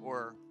heart,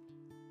 or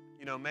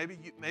maybe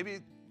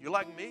you're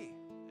like me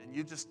and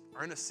you just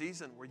are in a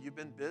season where you've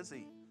been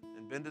busy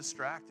and been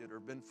distracted or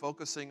been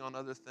focusing on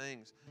other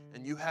things,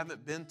 and you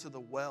haven't been to the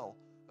well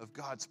of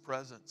God's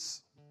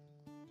presence.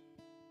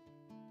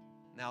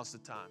 Now's the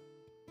time.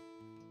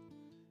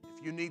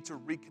 If you need to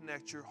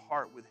reconnect your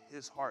heart with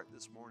His heart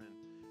this morning,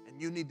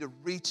 and you need to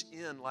reach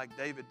in like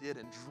David did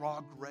and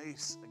draw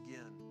grace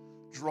again,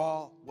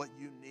 draw what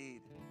you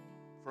need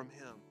from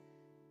Him.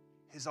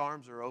 His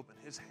arms are open.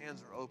 His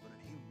hands are open,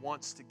 and He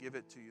wants to give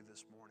it to you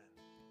this morning.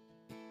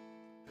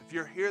 If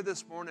you're here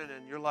this morning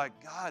and you're like,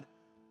 God,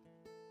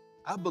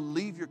 I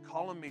believe you're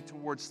calling me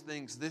towards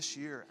things this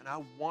year, and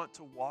I want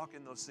to walk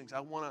in those things. I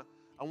want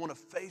to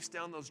face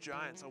down those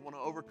giants. I want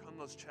to overcome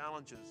those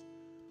challenges.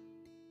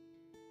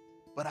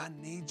 But I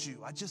need you.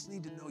 I just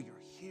need to know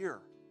you're here.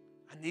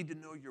 I need to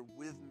know you're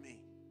with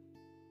me.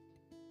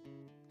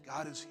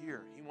 God is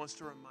here. He wants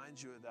to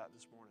remind you of that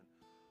this morning.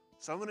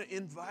 So I'm going to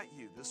invite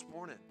you this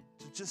morning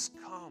to just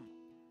come,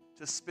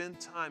 to spend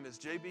time. As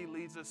JB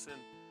leads us in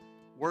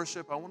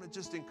worship, I want to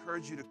just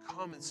encourage you to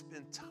come and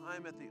spend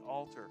time at the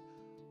altar.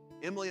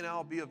 Emily and I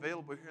will be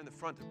available here in the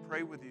front to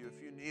pray with you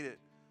if you need it.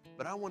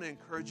 But I want to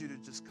encourage you to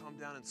just come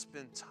down and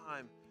spend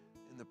time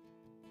in the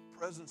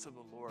presence of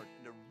the Lord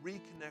and to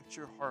reconnect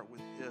your heart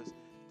with His,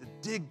 to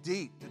dig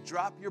deep, to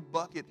drop your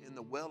bucket in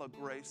the well of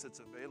grace that's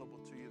available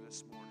to you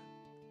this morning.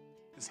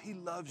 Because He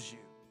loves you.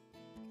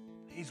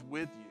 He's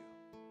with you.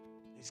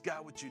 He's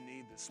got what you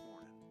need this morning.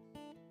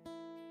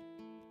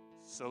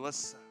 So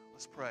let's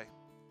pray.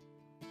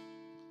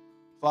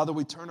 Father,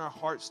 we turn our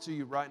hearts to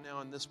you right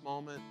now in this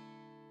moment.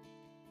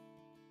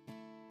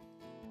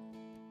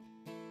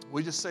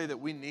 We just say that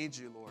we need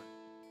you, Lord.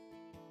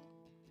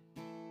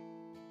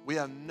 We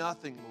have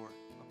nothing, Lord,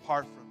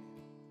 apart from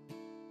you.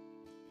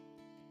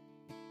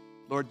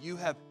 Lord, you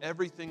have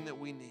everything that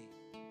we need.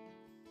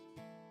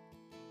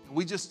 And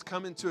we just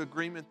come into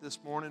agreement this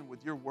morning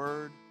with your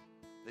word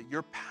that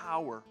your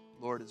power,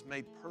 Lord, is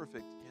made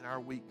perfect in our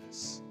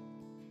weakness.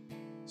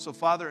 So,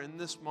 Father, in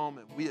this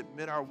moment, we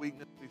admit our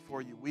weakness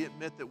before you. We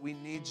admit that we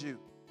need you.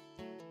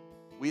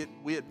 We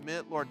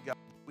admit, Lord God,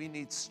 we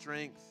need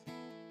strength.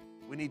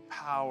 We need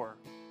power.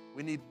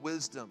 We need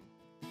wisdom.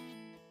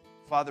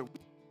 Father,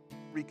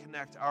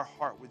 reconnect our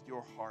heart with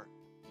your heart.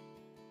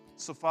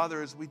 So,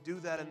 Father, as we do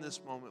that in this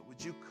moment,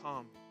 would you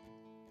come?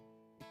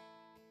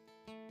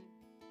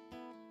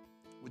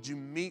 Would you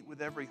meet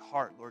with every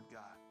heart, Lord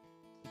God?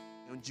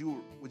 And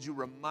would you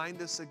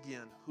remind us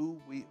again who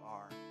we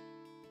are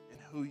and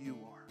who you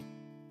are?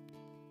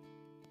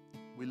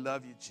 We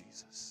love you,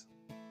 Jesus.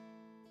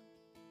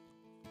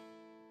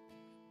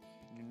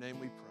 In your name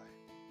we pray.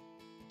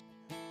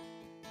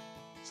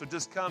 So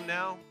just come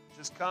now.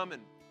 Just come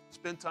and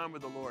spend time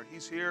with the Lord.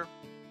 He's here.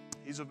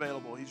 He's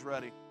available. He's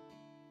ready.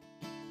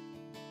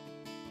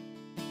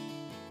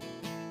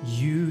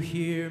 You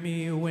hear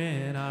me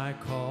when I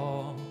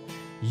call.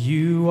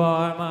 You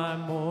are my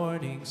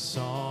morning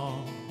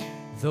song.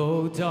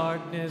 Though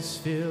darkness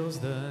fills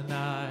the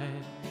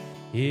night,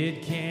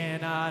 it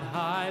cannot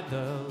hide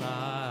the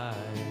light.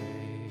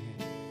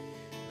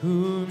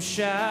 Whom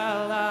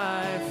shall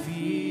I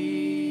fear?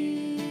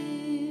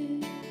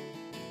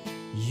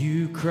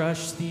 You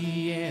crush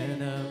the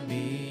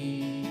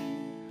enemy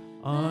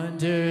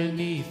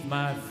underneath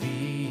my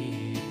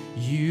feet.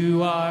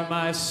 You are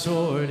my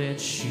sword and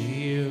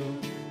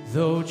shield,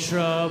 though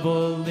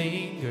trouble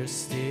lingers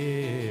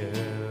still.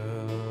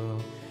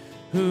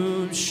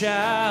 Whom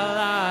shall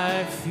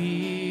I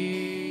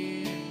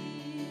fear?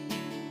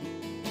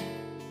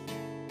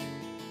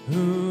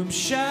 Whom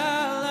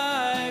shall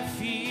I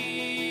fear?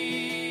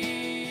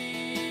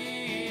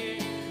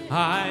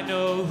 I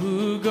know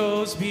who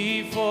goes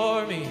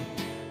before me.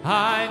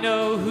 I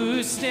know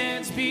who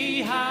stands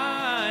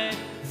behind.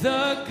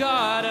 The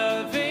God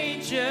of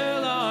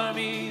angel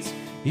armies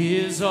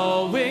is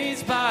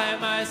always by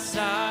my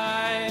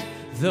side.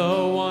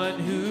 The one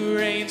who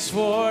reigns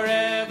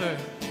forever,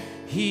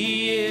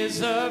 He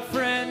is a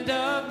friend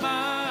of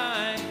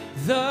mine.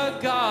 The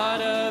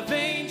God of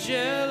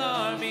angel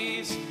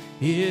armies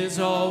is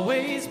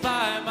always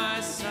by my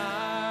side.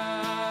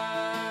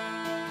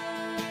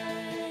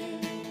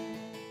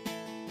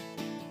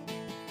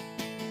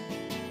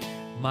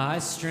 My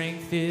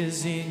strength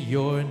is in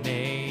your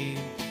name,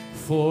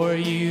 for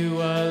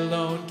you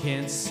alone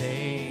can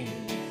save.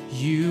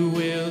 You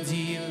will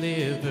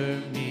deliver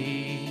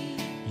me.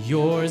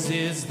 Yours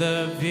is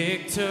the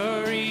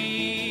victory.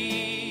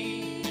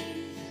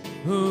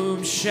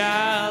 Whom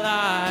shall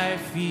I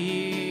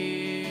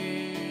fear?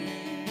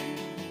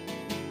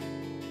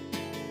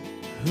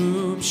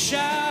 Whom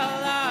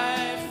shall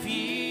I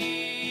fear?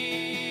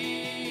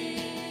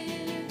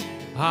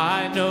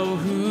 I know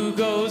who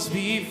goes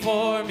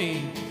before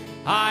me.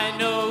 I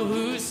know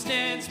who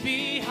stands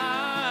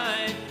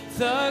behind.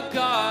 The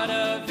God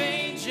of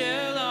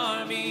angel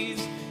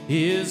armies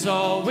is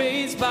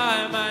always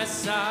by my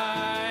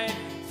side.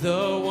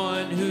 The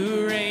one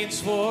who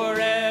reigns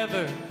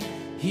forever,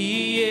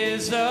 he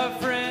is a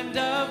friend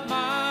of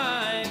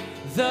mine.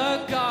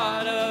 The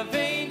God of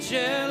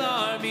angel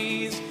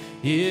armies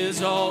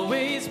is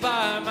always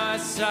by my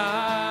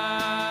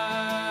side.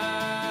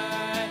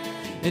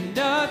 And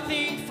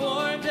nothing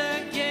formed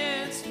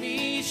against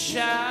me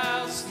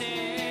shall stand.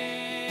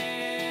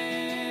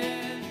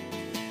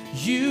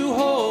 You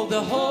hold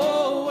the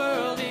whole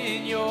world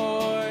in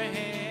your hands.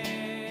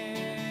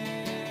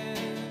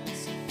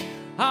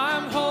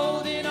 I'm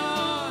holding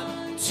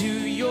on to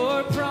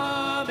your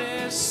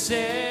promises.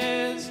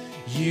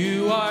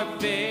 You are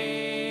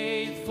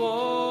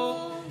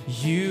faithful.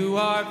 You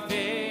are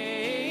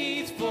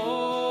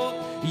faithful.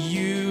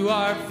 You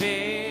are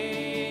faithful.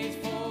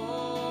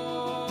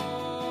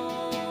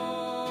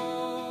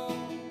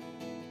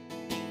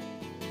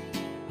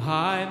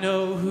 I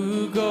know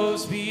who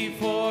goes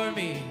before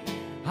me.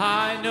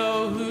 I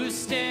know who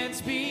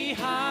stands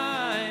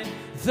behind.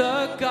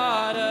 The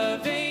God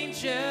of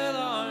angel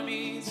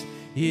armies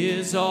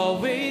is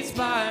always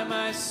by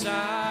my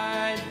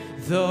side.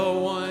 The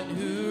one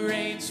who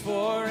reigns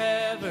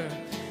forever,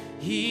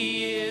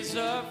 he is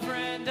a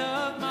friend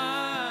of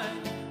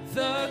mine.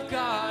 The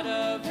God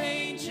of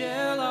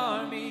angel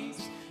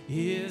armies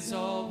is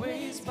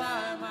always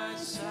by my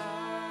side.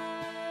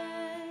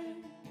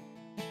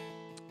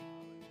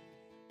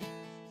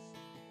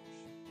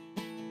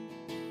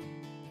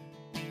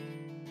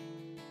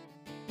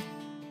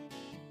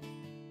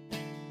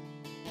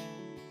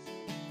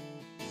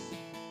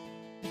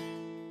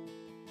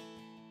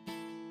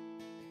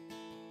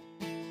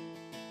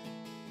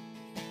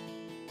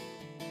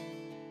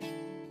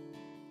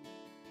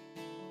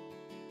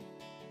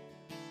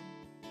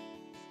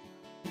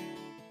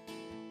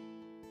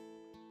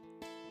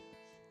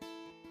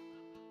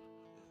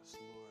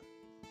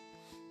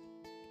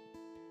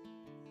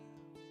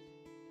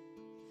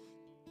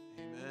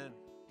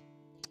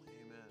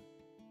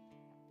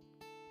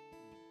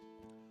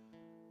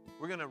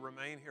 We're going to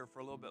remain here for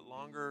a little bit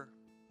longer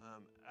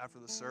after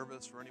the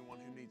service for anyone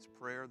who needs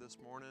prayer this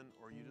morning,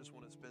 or you just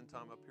want to spend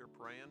time up here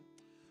praying.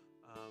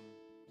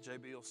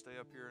 JB will stay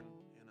up here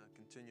and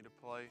continue to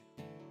play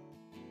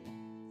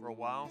for a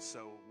while,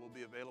 so we'll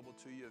be available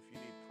to you if you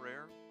need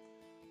prayer.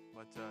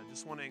 But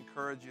just want to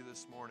encourage you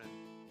this morning.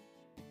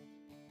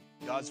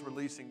 God's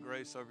releasing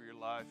grace over your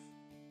life.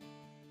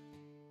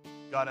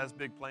 God has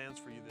big plans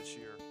for you this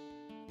year.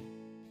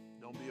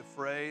 Don't be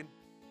afraid.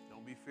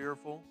 Don't be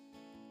fearful.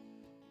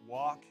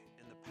 Walk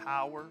in the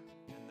power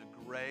and the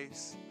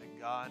grace that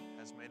God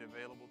has made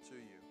available to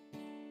you.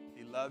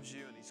 He loves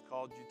you and He's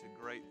called you to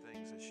great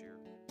things this year.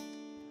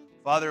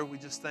 Father, we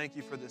just thank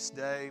you for this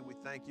day. We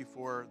thank you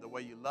for the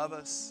way you love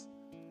us.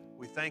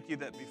 We thank you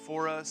that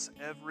before us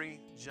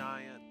every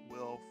giant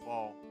will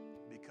fall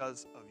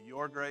because of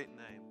your great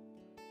name,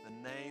 the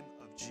name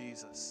of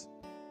Jesus.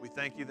 We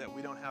thank you that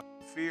we don't have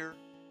fear.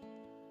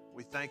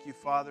 We thank you,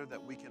 Father,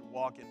 that we can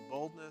walk in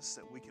boldness,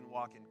 that we can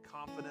walk in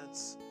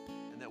confidence,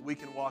 and that we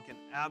can walk in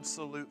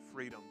absolute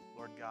freedom,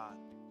 Lord God.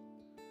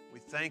 We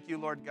thank you,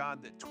 Lord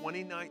God, that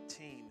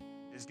 2019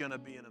 is going to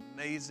be an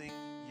amazing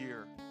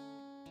year,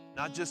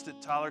 not just at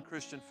Tyler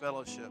Christian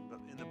Fellowship, but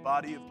in the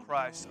body of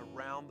Christ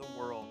around the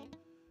world.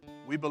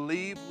 We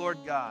believe,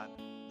 Lord God,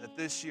 that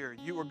this year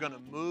you are going to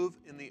move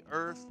in the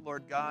earth,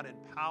 Lord God, in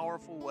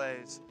powerful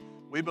ways.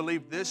 We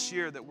believe this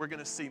year that we're going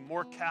to see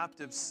more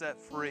captives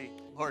set free,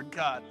 Lord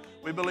God.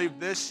 We believe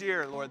this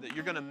year, Lord, that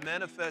you're going to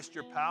manifest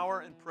your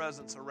power and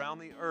presence around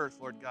the earth,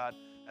 Lord God,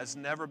 as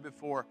never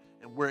before.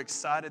 And we're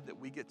excited that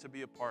we get to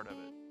be a part of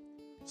it.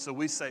 So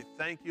we say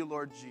thank you,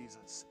 Lord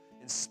Jesus.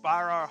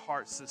 Inspire our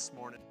hearts this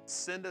morning.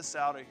 Send us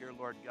out of here,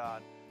 Lord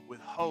God,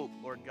 with hope,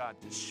 Lord God,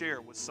 to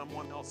share with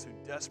someone else who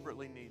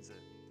desperately needs it.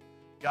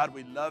 God,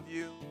 we love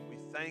you. We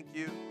thank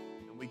you.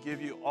 And we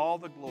give you all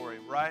the glory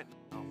right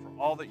now for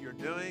all that you're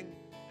doing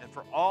and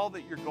for all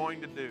that you're going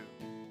to do.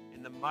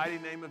 In the mighty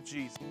name of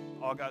Jesus,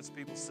 all God's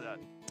people said,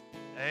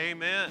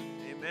 amen.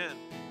 Amen.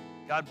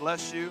 God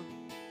bless you.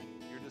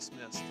 You're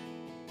dismissed.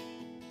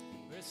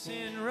 Where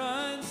sin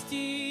runs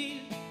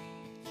deep,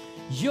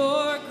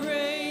 your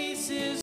grace is